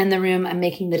 I'm in the room, I'm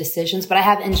making the decisions, but I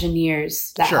have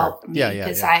engineers that help me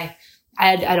because I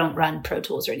don't run Pro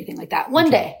Tools or anything like that. One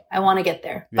day I want to get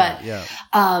there, but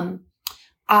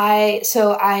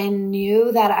I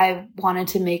knew that I wanted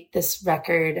to make this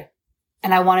record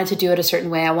and I wanted to do it a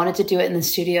certain way. I wanted to do it in the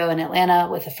studio in Atlanta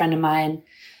with a friend of mine,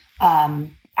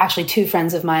 actually two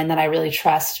friends of mine that I really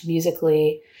trust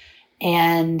musically.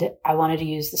 And I wanted to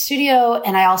use the studio.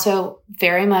 And I also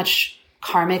very much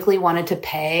karmically wanted to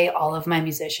pay all of my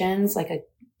musicians like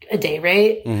a day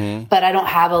rate, but I don't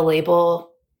have a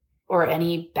label or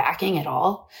any backing at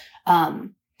all.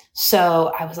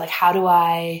 So I was like, how do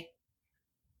I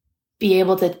be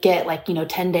able to get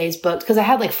 10 days booked? Cause I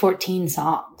had 14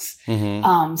 songs. And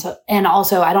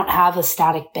also I don't have a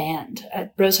static band.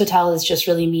 Rose Hotel is just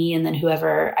really me. And then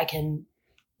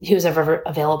who's ever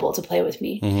available to play with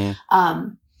me.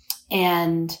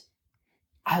 And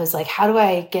I was like, how do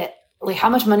I get, how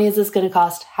much money is this going to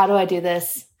cost? How do I do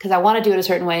this? Because I want to do it a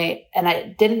certain way. And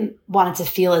I didn't want it to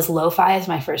feel as lo-fi as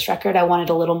my first record. I wanted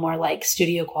a little more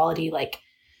studio quality,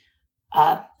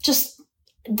 just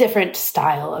different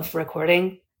style of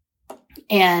recording.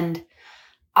 And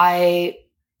I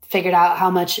figured out how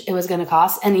much it was going to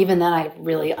cost. And even then I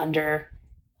really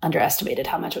underestimated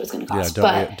how much it was going to cost.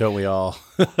 Yeah, don't we all?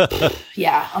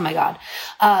 Yeah. Oh my God.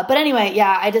 But anyway,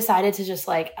 I decided to just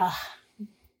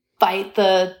bite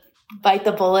the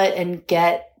bullet and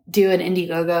do an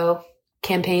Indiegogo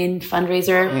campaign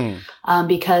fundraiser.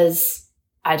 Because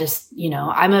I just,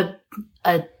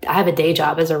 I have a day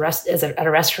job at a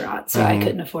restaurant, so I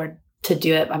couldn't afford to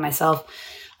do it by myself.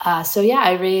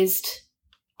 I raised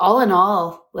all in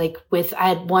all, I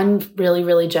had one really,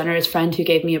 really generous friend who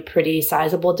gave me a pretty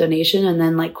sizable donation, and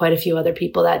then quite a few other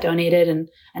people that donated, and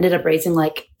ended up raising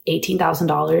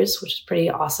 $18,000, which is pretty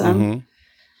awesome.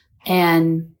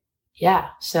 And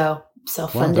so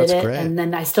self-funded it. Great. And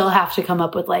then I still have to come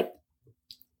up with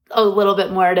a little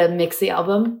bit more to mix the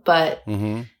album, but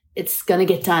it's going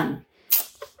to get done.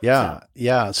 Yeah. So.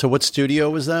 Yeah. So what studio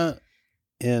was that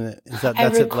in?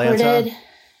 That's Atlanta?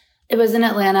 It was in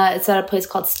Atlanta. It's at a place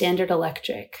called Standard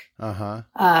Electric.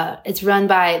 It's run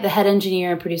by the head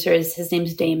engineer and producer. His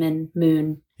name's Damon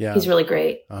Moon. Yeah. He's really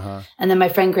great. And then my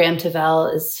friend Graham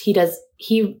Tavel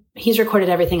he's recorded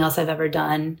everything else I've ever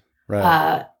done.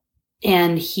 Right.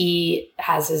 And he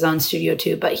has his own studio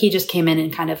too, but he just came in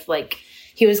and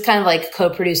he was kind of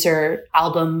co-producer,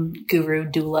 album guru,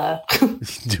 doula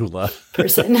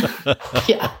person.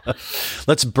 Yeah.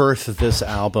 Let's birth this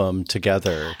album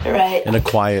together. Right. In a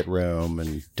quiet room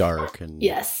and dark and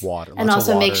water. And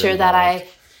also make sure that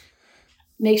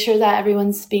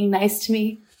everyone's being nice to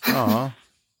me.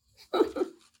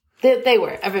 They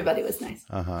were. Everybody was nice.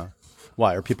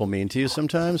 Why? Are people mean to you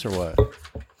sometimes or what?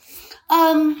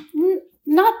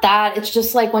 Not that. It's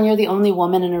just when you're the only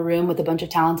woman in a room with a bunch of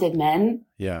talented men.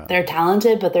 Yeah. They're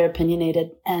talented, but they're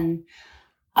opinionated. And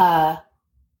at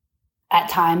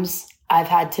times I've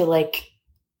had to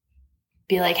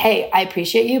be hey, I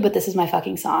appreciate you, but this is my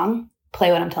fucking song.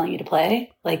 Play what I'm telling you to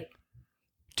play.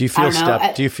 Do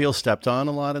you feel stepped on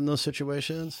a lot in those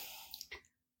situations?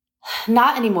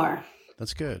 Not anymore.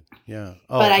 That's good. Yeah.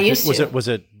 But I used to. Was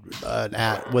it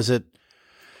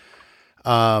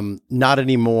not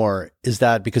anymore? Is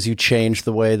that because you changed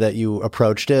the way that you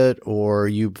approached it, or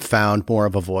you found more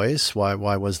of a voice? Why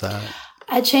was that?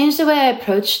 I changed the way I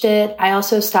approached it. I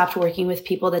also stopped working with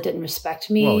people that didn't respect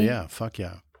me. Oh yeah. Fuck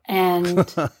yeah. And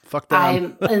fuck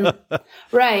them.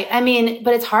 Right. I mean,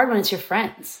 but it's hard when it's your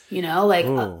friends, being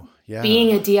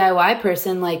a DIY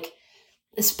person,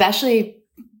 especially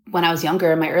when I was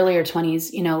younger, in my earlier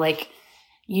 20s,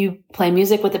 you play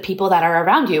music with the people that are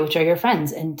around you, which are your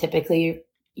friends. And typically,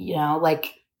 you want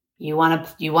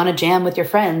to jam with your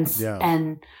friends.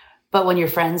 Yeah. But when your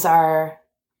friends are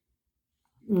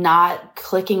not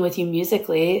clicking with you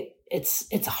musically,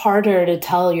 it's harder to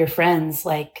tell your friends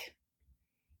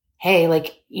hey,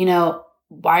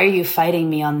 why are you fighting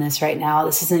me on this right now?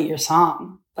 This isn't your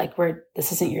song.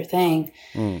 This isn't your thing.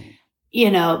 And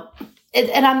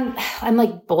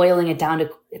I'm boiling it down to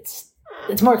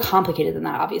it's more complicated than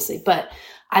that, obviously, but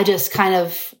I just kind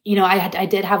of, I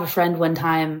did have a friend one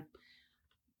time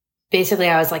basically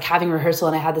I was like having rehearsal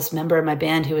and I had this member of my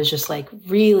band who was just like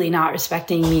really not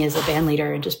respecting me as a band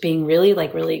leader and just being really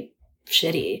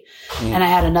shitty. And I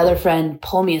had another friend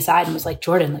pull me aside and was like,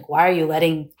 Jordan, like, why are you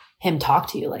letting him talk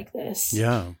to you like this?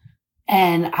 Yeah.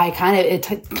 And I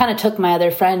kind of took my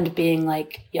other friend being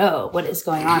like, yo, what is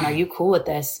going on? Are you cool with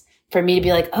this? For me to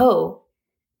be like, oh,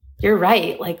 you're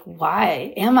right. Like,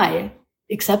 why am I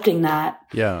accepting that?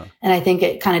 Yeah. And I think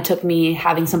it kind of took me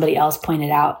having somebody else point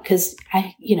it out because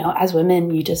as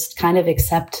women, you just kind of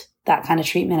accept that kind of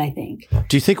treatment, I think.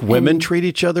 Do you think women treat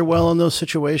each other well in those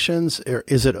situations? Or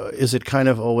is it kind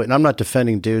of always, and I'm not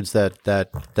defending dudes that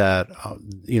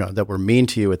were mean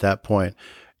to you at that point.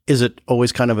 Is it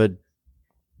always kind of a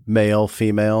male,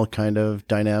 female kind of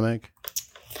dynamic?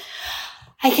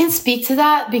 I can't speak to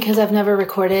that because I've never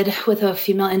recorded with a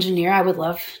female engineer. I would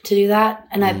love to do that.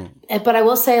 But I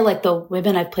will say like the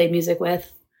women I've played music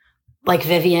with, like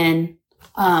Vivian,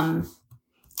 and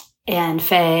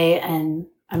Faye, and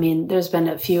I mean, there's been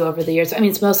a few over the years. I mean,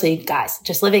 it's mostly guys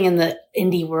just living in the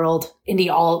indie world,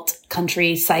 indie alt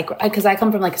country psych, because I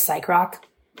come from like a psych rock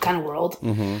kind of world.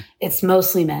 Mm-hmm. It's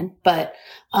mostly men, but,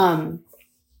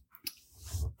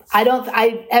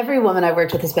 every woman I've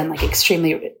worked with has been like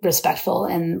extremely respectful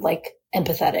and like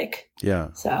empathetic. Yeah.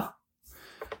 So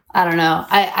I don't know.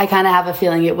 I kind of have a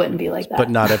feeling it wouldn't be like that. But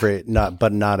not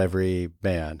every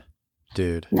man,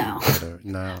 dude. No.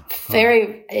 No.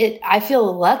 I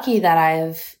feel lucky that I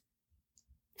have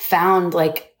found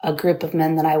like a group of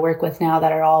men that I work with now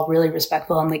that are all really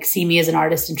respectful and like see me as an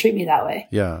artist and treat me that way.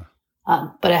 Yeah.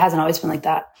 But it hasn't always been like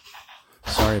that.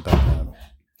 Sorry about that.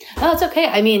 No, it's okay.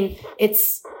 I mean,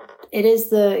 it is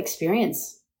the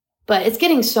experience, but it's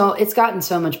gotten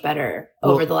so much better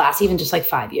over the last, even just like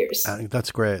 5 years.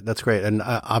 That's great. That's great. And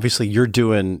obviously you're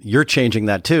changing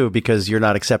that too, because you're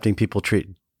not accepting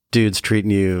dudes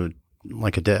treating you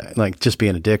like a dick, like just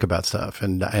being a dick about stuff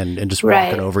and just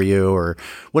walking over you or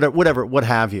whatever, what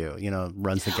have you,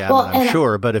 runs the gamut, I'm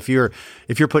sure. But if you're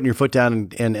putting your foot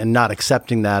down and not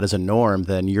accepting that as a norm,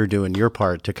 then you're doing your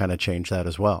part to kind of change that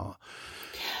as well.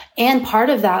 And part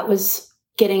of that was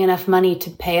getting enough money to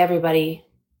pay everybody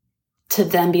to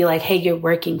then be like, hey, you're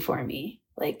working for me.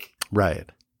 Like, right.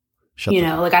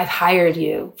 Like I've hired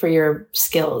you for your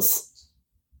skills.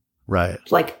 Right.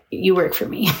 Like you work for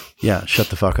me. Yeah. Shut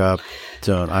the fuck up.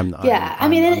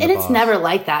 It's never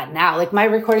like that now. Like my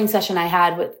recording session I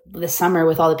had this summer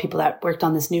with all the people that worked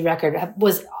on this new record it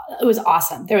was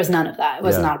awesome. There was none of that. It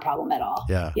was not a problem at all.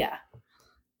 Yeah. Yeah.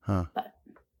 Huh.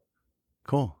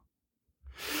 Cool.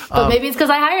 But maybe it's because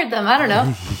I hired them. I don't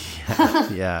know.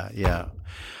 Yeah.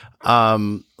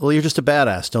 Well, you're just a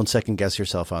badass. Don't second guess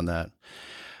yourself on that.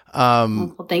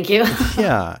 Well, thank you.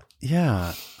 Yeah.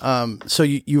 So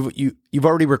you've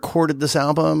already recorded this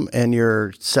album and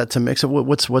you're set to mix it.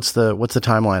 What's the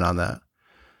timeline on that?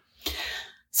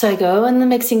 So I go in the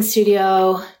mixing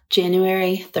studio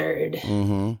January 3rd.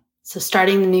 Mm-hmm. So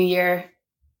starting the new year.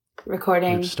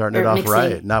 Recording, you're starting it off mixing.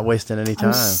 Right, not wasting any time.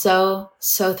 I'm so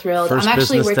thrilled. First I'm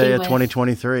actually business day of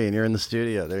 2023, and you're in the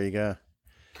studio. There you go.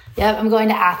 Yep, I'm going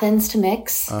to Athens to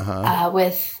mix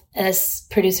with this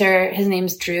producer. His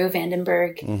name's Drew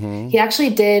Vandenberg. Mm-hmm. He actually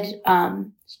did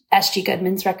S.G.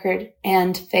 Goodman's record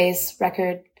and Faye's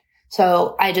record,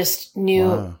 so I just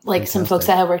knew some folks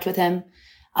that had worked with him,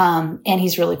 and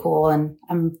he's really cool, and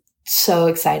I'm so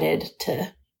excited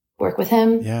to work with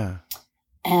him. Yeah,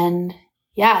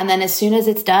 and then as soon as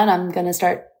it's done, I'm going to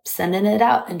start sending it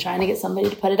out and trying to get somebody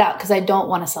to put it out because I don't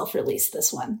want to self-release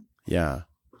this one. Yeah.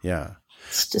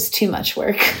 It's just too much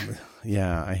work.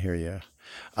 Yeah, I hear you.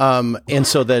 And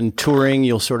so then touring,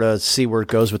 you'll sort of see where it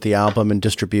goes with the album and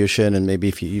distribution. And maybe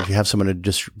if you have someone to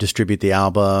distribute the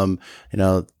album,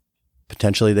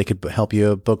 potentially they could help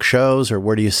you book shows, or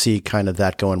where do you see kind of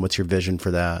that going? What's your vision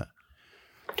for that?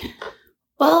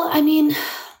 Well, I mean,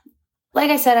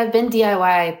 like I said, I've been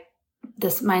DIY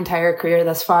my entire career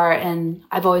thus far, and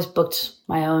I've always booked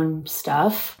my own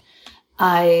stuff.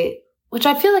 Which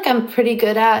I feel like I'm pretty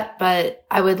good at, but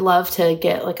I would love to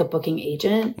get like a booking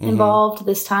agent involved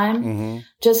this time,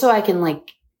 just so I can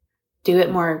like do it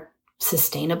more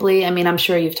sustainably. I mean, I'm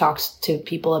sure you've talked to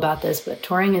people about this, but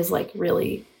touring is like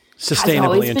really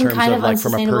sustainably in terms of like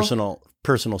from a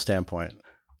personal standpoint.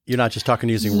 You're not just talking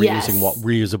using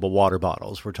reusable water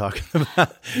bottles. We're talking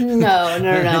about no.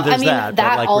 I mean that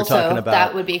like also we're talking about,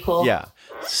 that would be cool. Yeah,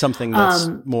 something that's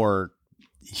more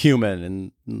human,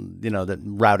 and that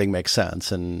routing makes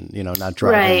sense, and not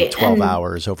driving 12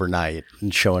 hours overnight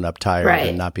and showing up tired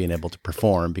and not being able to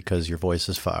perform because your voice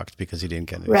is fucked because you didn't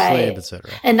get any sleep,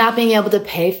 etc. And not being able to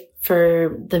pay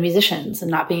for the musicians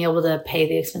and not being able to pay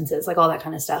the expenses, like all that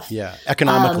kind of stuff. Yeah.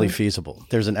 Economically feasible.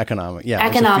 There's an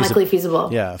economically feasible.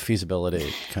 Yeah.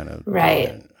 Feasibility kind of.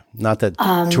 Right. Not that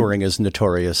touring is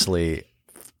notoriously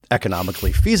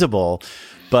economically feasible,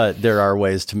 but there are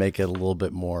ways to make it a little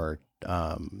bit more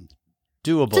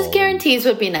doable. Just guarantees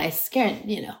would be nice.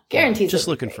 Guarantees. Just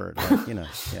looking for it. Like,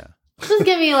 yeah. Just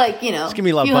give me just give me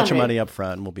a bunch of money up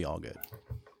front and we'll be all good.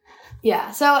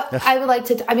 Yeah. So I would like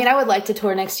to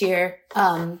tour next year.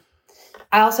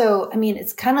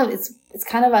 It's kind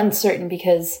of uncertain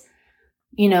because,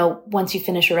 once you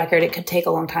finish a record, it could take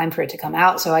a long time for it to come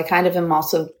out. So I kind of am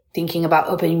also thinking about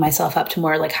opening myself up to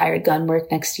more like hired gun work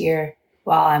next year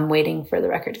while I'm waiting for the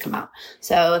record to come out.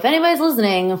 So if anybody's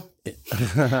listening,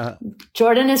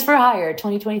 Jordan is for hire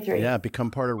 2023. Yeah. Become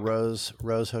part of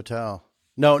Rose Hotel.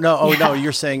 No. Oh, no,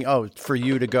 you're saying, for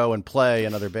you to go and play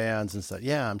in other bands and stuff.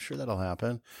 Yeah, I'm sure that'll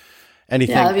happen. Any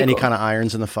kind of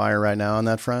irons in the fire right now on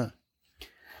that front?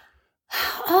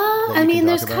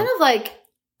 There's kind of like,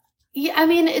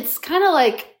 it's kind of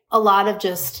like a lot of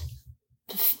just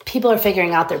people are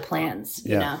figuring out their plans,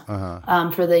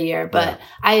 for the year. But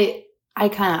I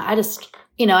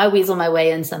weasel my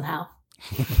way in somehow.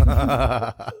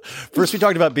 First we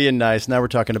talked about being nice. Now we're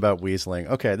talking about weaseling.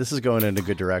 Okay, this is going in a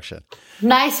good direction.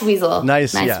 Nice weasel.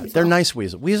 Nice yeah. Weasel. They're nice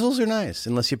weasels. Weasels are nice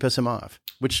unless you piss them off,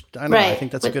 which I know. Right. I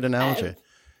think that's a good analogy.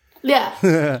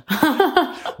 Yeah.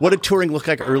 What did touring look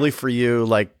like early for you?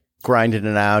 Like grinding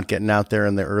it out, getting out there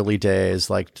in the early days,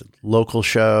 like local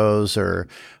shows or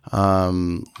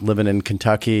living in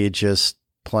Kentucky, just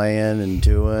playing and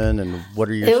doing. And what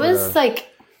are your? It was like.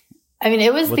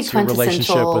 It was What's the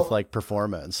quintessential your relationship with like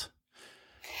performance.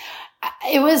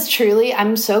 It was truly,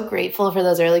 I'm so grateful for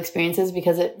those early experiences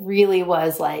because it really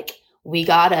was like, we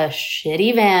got a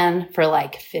shitty van for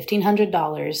like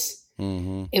 $1,500.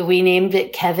 Mm-hmm. We named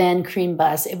it Kevin Cream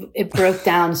Bus. It broke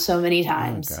down so many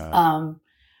times. It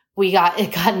got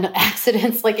in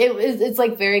accidents. Like it's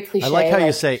like very cliche. I like how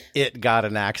you say it got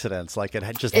in accidents. Like it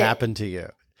had just happened to you.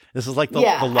 This is like the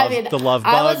love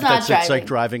bug that's like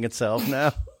driving itself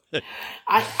now.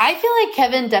 I feel like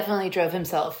Kevin definitely drove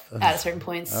himself at certain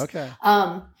points. Okay.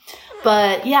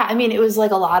 But yeah, it was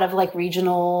like a lot of like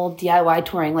regional DIY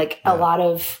touring, like a lot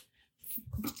of,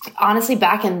 honestly,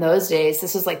 back in those days,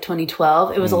 this was like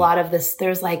 2012. It was a lot of this.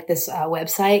 There's like this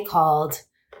website called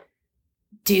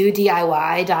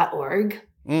DoDIY.org.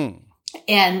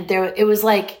 And it was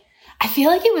like, I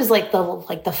feel like it was like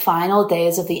the final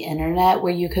days of the internet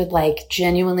where you could like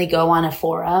genuinely go on a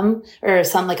forum or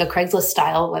some like a Craigslist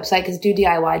style website, because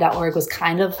DoDIY.org was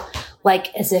kind of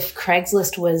like as if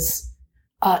Craigslist was,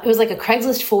 it was like a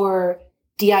Craigslist for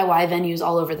DIY venues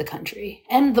all over the country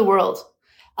and the world.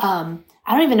 I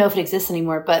don't even know if it exists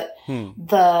anymore, but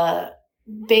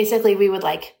basically we would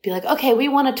like be like, okay, we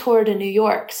want to tour to New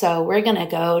York. So we're going to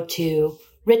go to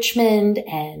Richmond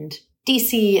and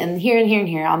DC and here and here and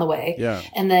here on the way. Yeah.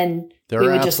 And then we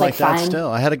would just like find. That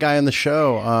still. I had a guy on the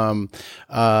show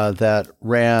that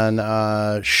ran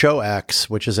ShowX,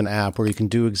 which is an app where you can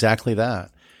do exactly that.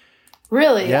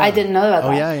 Really? Yeah. I didn't know about that.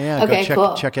 Oh, yeah. Okay,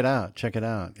 cool. Check it out.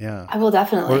 Yeah. I will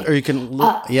definitely. Or you can,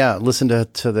 listen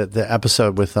to the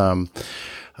episode with,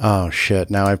 oh shit,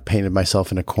 now I've painted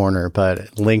myself in a corner,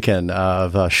 but Lincoln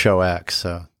of ShowX.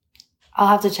 So I'll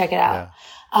have to check it out.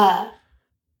 Yeah.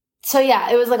 So yeah,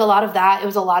 it was like a lot of that. It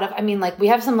was a lot of, we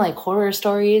have some like horror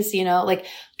stories, like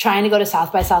trying to go to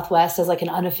South by Southwest as like an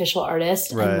unofficial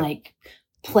artist and like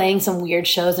playing some weird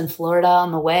shows in Florida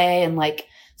on the way and like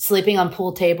sleeping on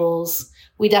pool tables.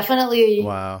 We definitely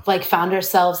like found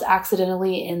ourselves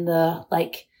accidentally in the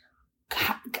like,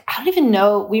 I don't even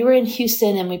know. We were in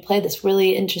Houston and we played this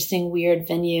really interesting, weird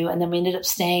venue. And then we ended up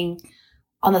staying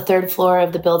on the third floor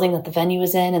of the building that the venue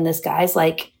was in. And this guy's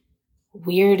like,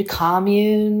 weird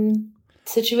commune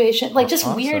situation, like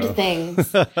just weird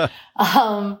things.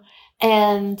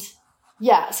 And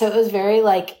yeah, so it was very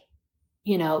like,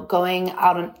 going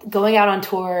out on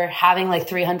tour, having like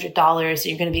 $300,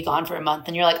 you're going to be gone for a month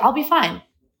and you're like, I'll be fine.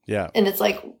 Yeah. And it's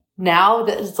like, now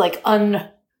that it's like,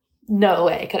 no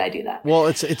way could I do that. Well,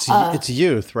 it's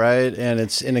youth, right? And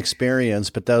it's inexperience,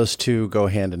 but those two go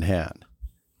hand in hand.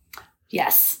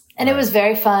 Yes. And it was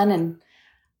very fun. And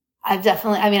I've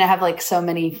definitely, I have like so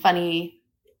many funny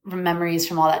memories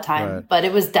from all that time, but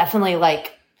it was definitely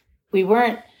like,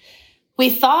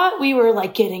 we thought we were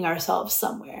like getting ourselves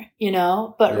somewhere,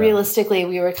 but realistically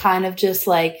we were kind of just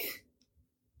like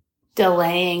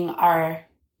delaying our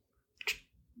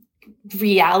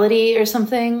reality or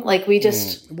something. Like we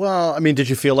just, well, did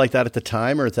you feel like that at the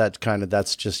time, or is that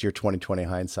that's just your 2020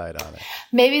 hindsight on it?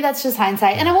 Maybe that's just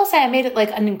hindsight. And I will say I made it like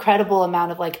an incredible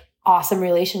amount of like awesome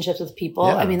relationships with people.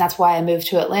 Yeah. I mean, that's why I moved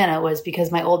to Atlanta, was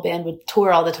because my old band would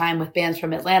tour all the time with bands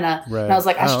from Atlanta. Right. And I was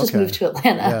like, I should just move to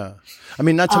Atlanta. Yeah. I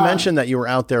mean, not to mention that you were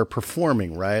out there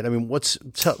performing, right? I mean,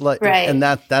 right. And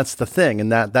that's the thing.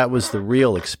 And that was the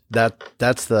real,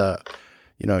 that's the,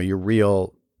 your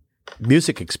real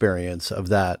music experience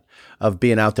of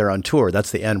being out there on tour.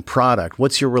 That's the end product.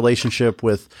 What's your relationship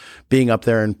with being up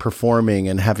there and performing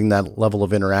and having that level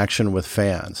of interaction with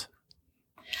fans?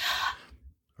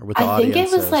 Or with the audience, think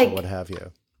it was like, what have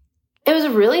you? It was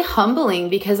really humbling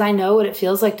because I know what it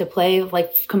feels like to play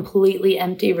like completely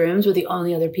empty rooms where the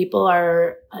only other people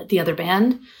are the other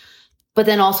band, but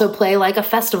then also play like a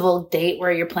festival date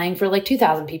where you're playing for like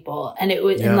 2,000 people. And it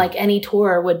would, and like any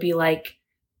tour would be like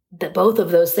that both of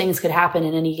those things could happen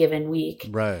in any given week.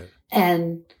 Right.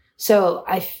 And so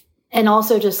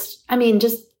just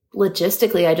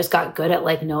logistically, I just got good at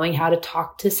like knowing how to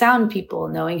talk to sound people,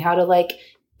 knowing how to like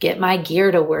get my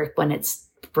gear to work when it's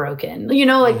broken,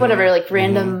 whatever, like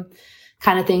random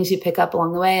kind of things you pick up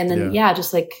along the way. And then,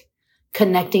 just like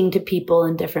connecting to people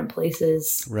in different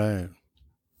places. Right.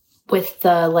 With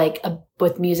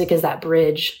with music as that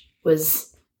bridge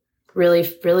was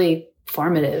really, really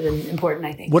formative and important,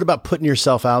 I think. What about putting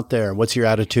yourself out there? What's your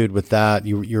attitude with that?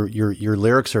 Your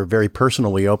lyrics are very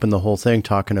personal. We open the whole thing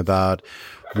talking about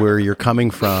where you're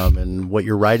coming from and what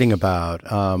you're writing about.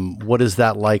 What is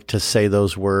that like to say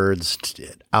those words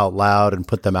out loud and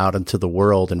put them out into the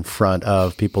world in front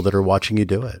of people that are watching you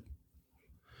do it?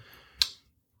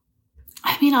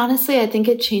 I mean, honestly, I think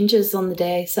it changes on the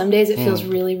day. Some days it feels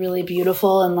really, really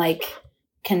beautiful and like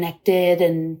connected,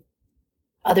 and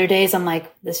other days I'm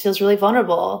like, this feels really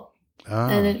vulnerable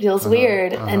and it feels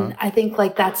weird. And I think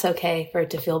like that's okay for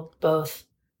it to feel both.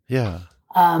 Yeah.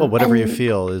 Well, whatever you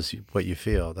feel is what you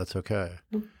feel. That's okay.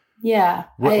 Yeah.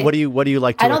 What do you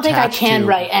like to? I don't think I can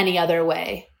write any other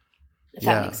way. If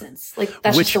that makes sense. Like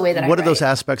that's just the way that I write. What of those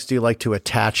aspects do you like to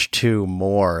attach to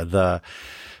more? The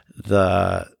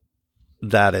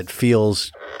that it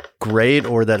feels great,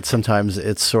 or that sometimes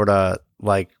it's sort of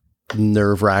like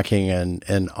nerve-wracking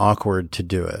and awkward to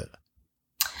do it?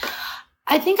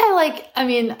 I think I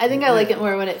like it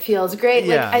more when it feels great.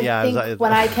 Like I think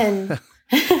when I can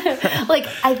like,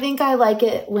 I think I like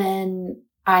it when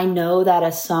I know that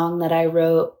a song that I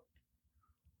wrote,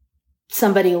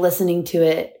 somebody listening to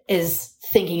it is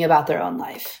thinking about their own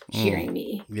life, hearing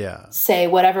me say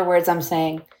whatever words I'm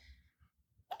saying,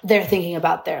 they're thinking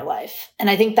about their life. And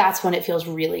I think that's when it feels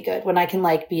really good, when I can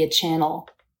like be a channel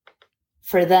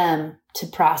for them to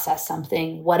process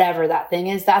something, whatever that thing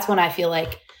is. That's when I feel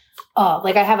like,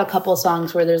 like I have a couple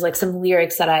songs where there's like some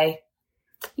lyrics that I,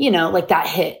 like that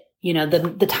hit.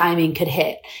 The timing could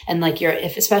hit, and like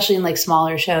especially in like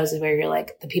smaller shows where you're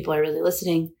like, the people are really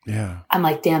listening. Yeah. I'm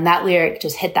like, damn, that lyric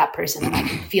just hit that person and I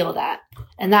can feel that.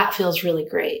 And that feels really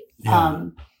great. Yeah.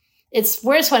 It's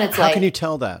worse when it's How can you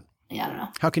tell that? Yeah, I don't know.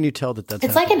 How can you tell that that's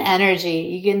It's happening? Like an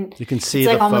energy. You can see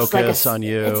the focus on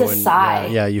you. It's a sigh.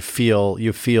 Yeah, you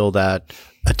feel that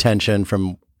attention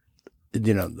from,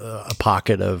 a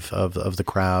pocket of the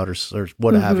crowd or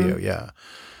what have you. Yeah.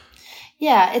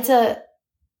 Yeah.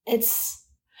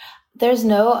 There's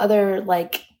no other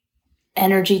like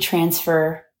energy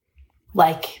transfer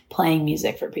like playing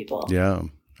music for people. Yeah,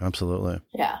 absolutely.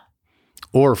 Yeah.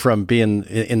 Or from being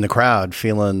in the crowd,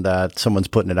 feeling that someone's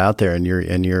putting it out there, and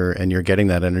you're getting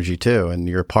that energy too, and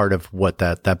you're part of what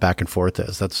that back and forth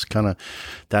is. It's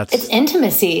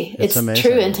intimacy. It's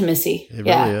true intimacy. It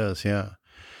really is. Yeah.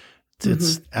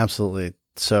 It's absolutely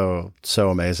so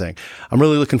amazing. I'm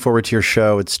really looking forward to your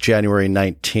show. It's January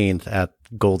 19th at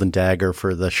Golden Dagger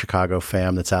for the Chicago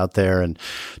fam that's out there. And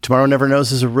Tomorrow Never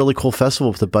Knows is a really cool festival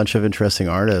with a bunch of interesting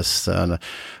artists. And,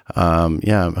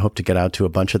 I hope to get out to a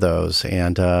bunch of those.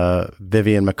 And,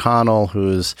 Vivian McConnell,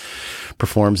 who's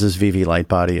performs as Vivi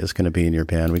Lightbody, is going to be in your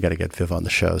band. We got to get Viv on the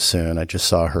show soon. I just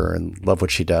saw her and love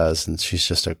what she does. And she's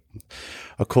just a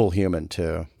cool human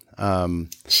too.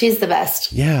 She's the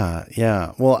best.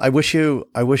 Yeah. Well, I wish you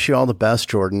all the best,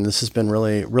 Jordan. This has been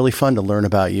really, really fun to learn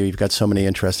about you. You've got so many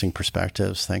interesting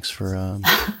perspectives. Thanks for,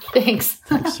 thanks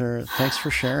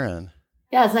for sharing.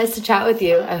 Yeah. It's nice to chat with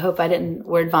you. I hope I didn't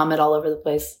word vomit all over the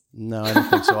place. No, I don't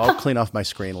think so. I'll clean off my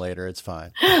screen later. It's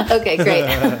fine. Okay, great.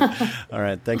 All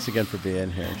right. Thanks again for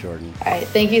being here, Jordan. All right.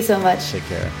 Thank you so much. Take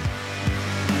care.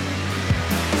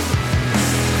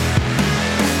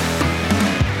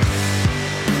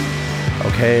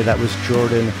 Okay, that was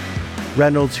Jordan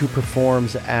Reynolds, who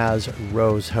performs as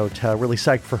Rose Hotel. Really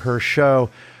psyched for her show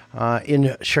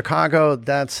in Chicago.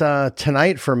 That's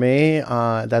tonight for me.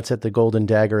 That's at the Golden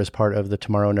Dagger as part of the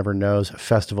Tomorrow Never Knows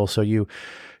festival. So you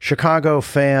Chicago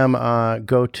fam,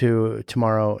 go to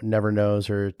Tomorrow Never Knows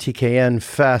or TKN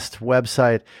Fest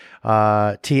website,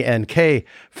 TNK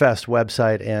Fest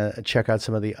website, and check out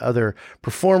some of the other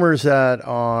performers that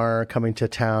are coming to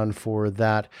town for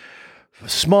that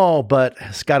small, but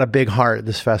it's got a big heart,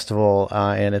 this festival,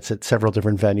 and it's at several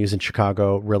different venues in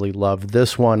Chicago. Really love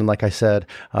this one. And like I said,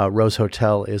 Rose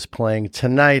Hotel is playing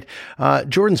tonight.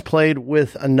 Jordan's played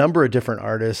with a number of different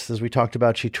artists. As we talked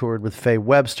about, she toured with Faye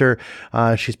Webster.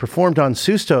 She's performed on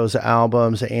Susto's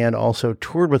albums and also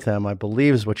toured with them, I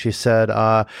believe is what she said.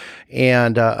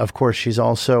 And of course, she's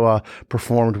also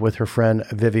performed with her friend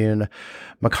Vivian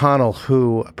McConnell,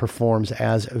 who performs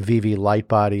as Vivi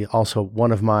Lightbody, also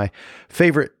one of my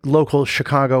favorite local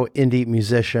Chicago indie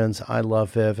musicians. I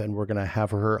love Viv, and we're going to have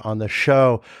her on the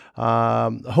show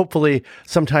hopefully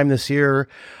sometime this year.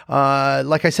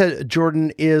 Like I said,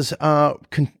 Jordan is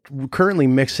currently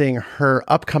mixing her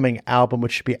upcoming album,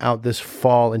 which should be out this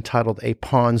fall, entitled A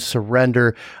Pawn's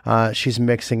Surrender. She's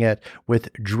mixing it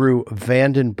with Drew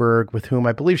Vandenberg, with whom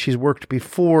I believe she's worked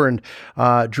before, and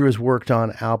Drew has worked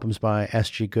on albums by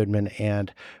S.G. Goodman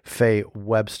and Faye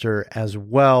Webster as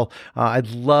well. I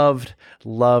loved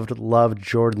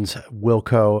Jordan's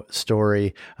Wilco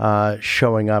story,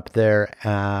 showing up there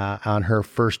on her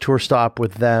first tour stop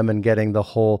with them and getting the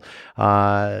whole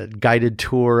guided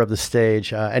tour of the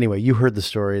stage. Anyway, you heard the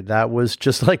story. That was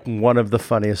just like one of the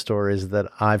funniest stories that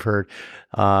I've heard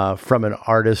from an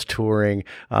artist touring,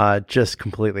 just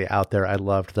completely out there. I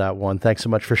loved that one. Thanks so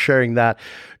much for sharing that,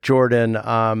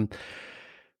 Jordan.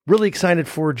 Really excited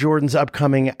for Jordan's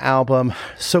upcoming album.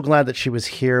 So glad that she was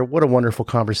here. What a wonderful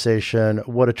conversation.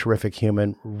 What a terrific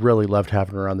human. Really loved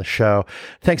having her on the show.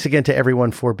 Thanks again to everyone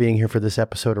for being here for this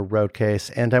episode of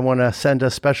Roadcase. And I want to send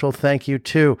a special thank you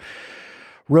to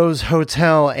Rose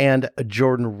Hotel and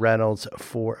Jordan Reynolds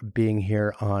for being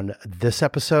here on this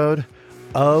episode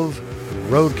of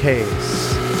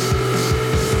Roadcase.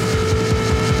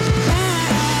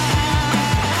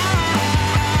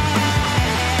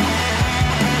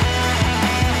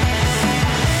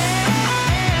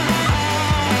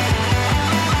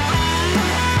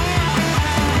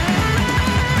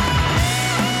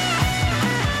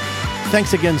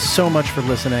 Thanks again so much for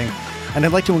listening. And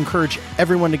I'd like to encourage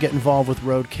everyone to get involved with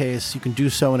Roadcase. You can do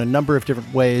so in a number of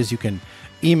different ways. You can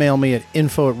email me at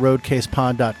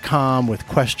info@roadcasepod.com with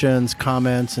questions,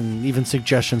 comments, and even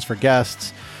suggestions for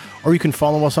guests. Or you can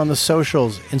follow us on the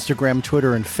socials, Instagram,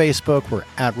 Twitter, and Facebook. We're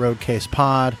at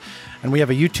RoadcasePod. And we have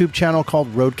a YouTube channel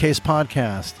called Roadcase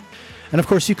Podcast. And of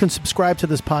course, you can subscribe to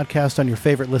this podcast on your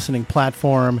favorite listening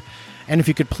platform. And if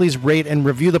you could please rate and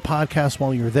review the podcast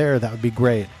while you're there, that would be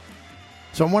great.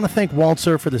 So I want to thank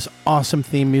Walzer for this awesome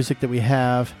theme music that we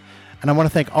have. And I want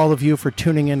to thank all of you for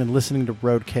tuning in and listening to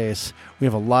Roadcase. We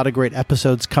have a lot of great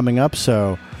episodes coming up,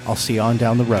 so I'll see you on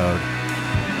down the road.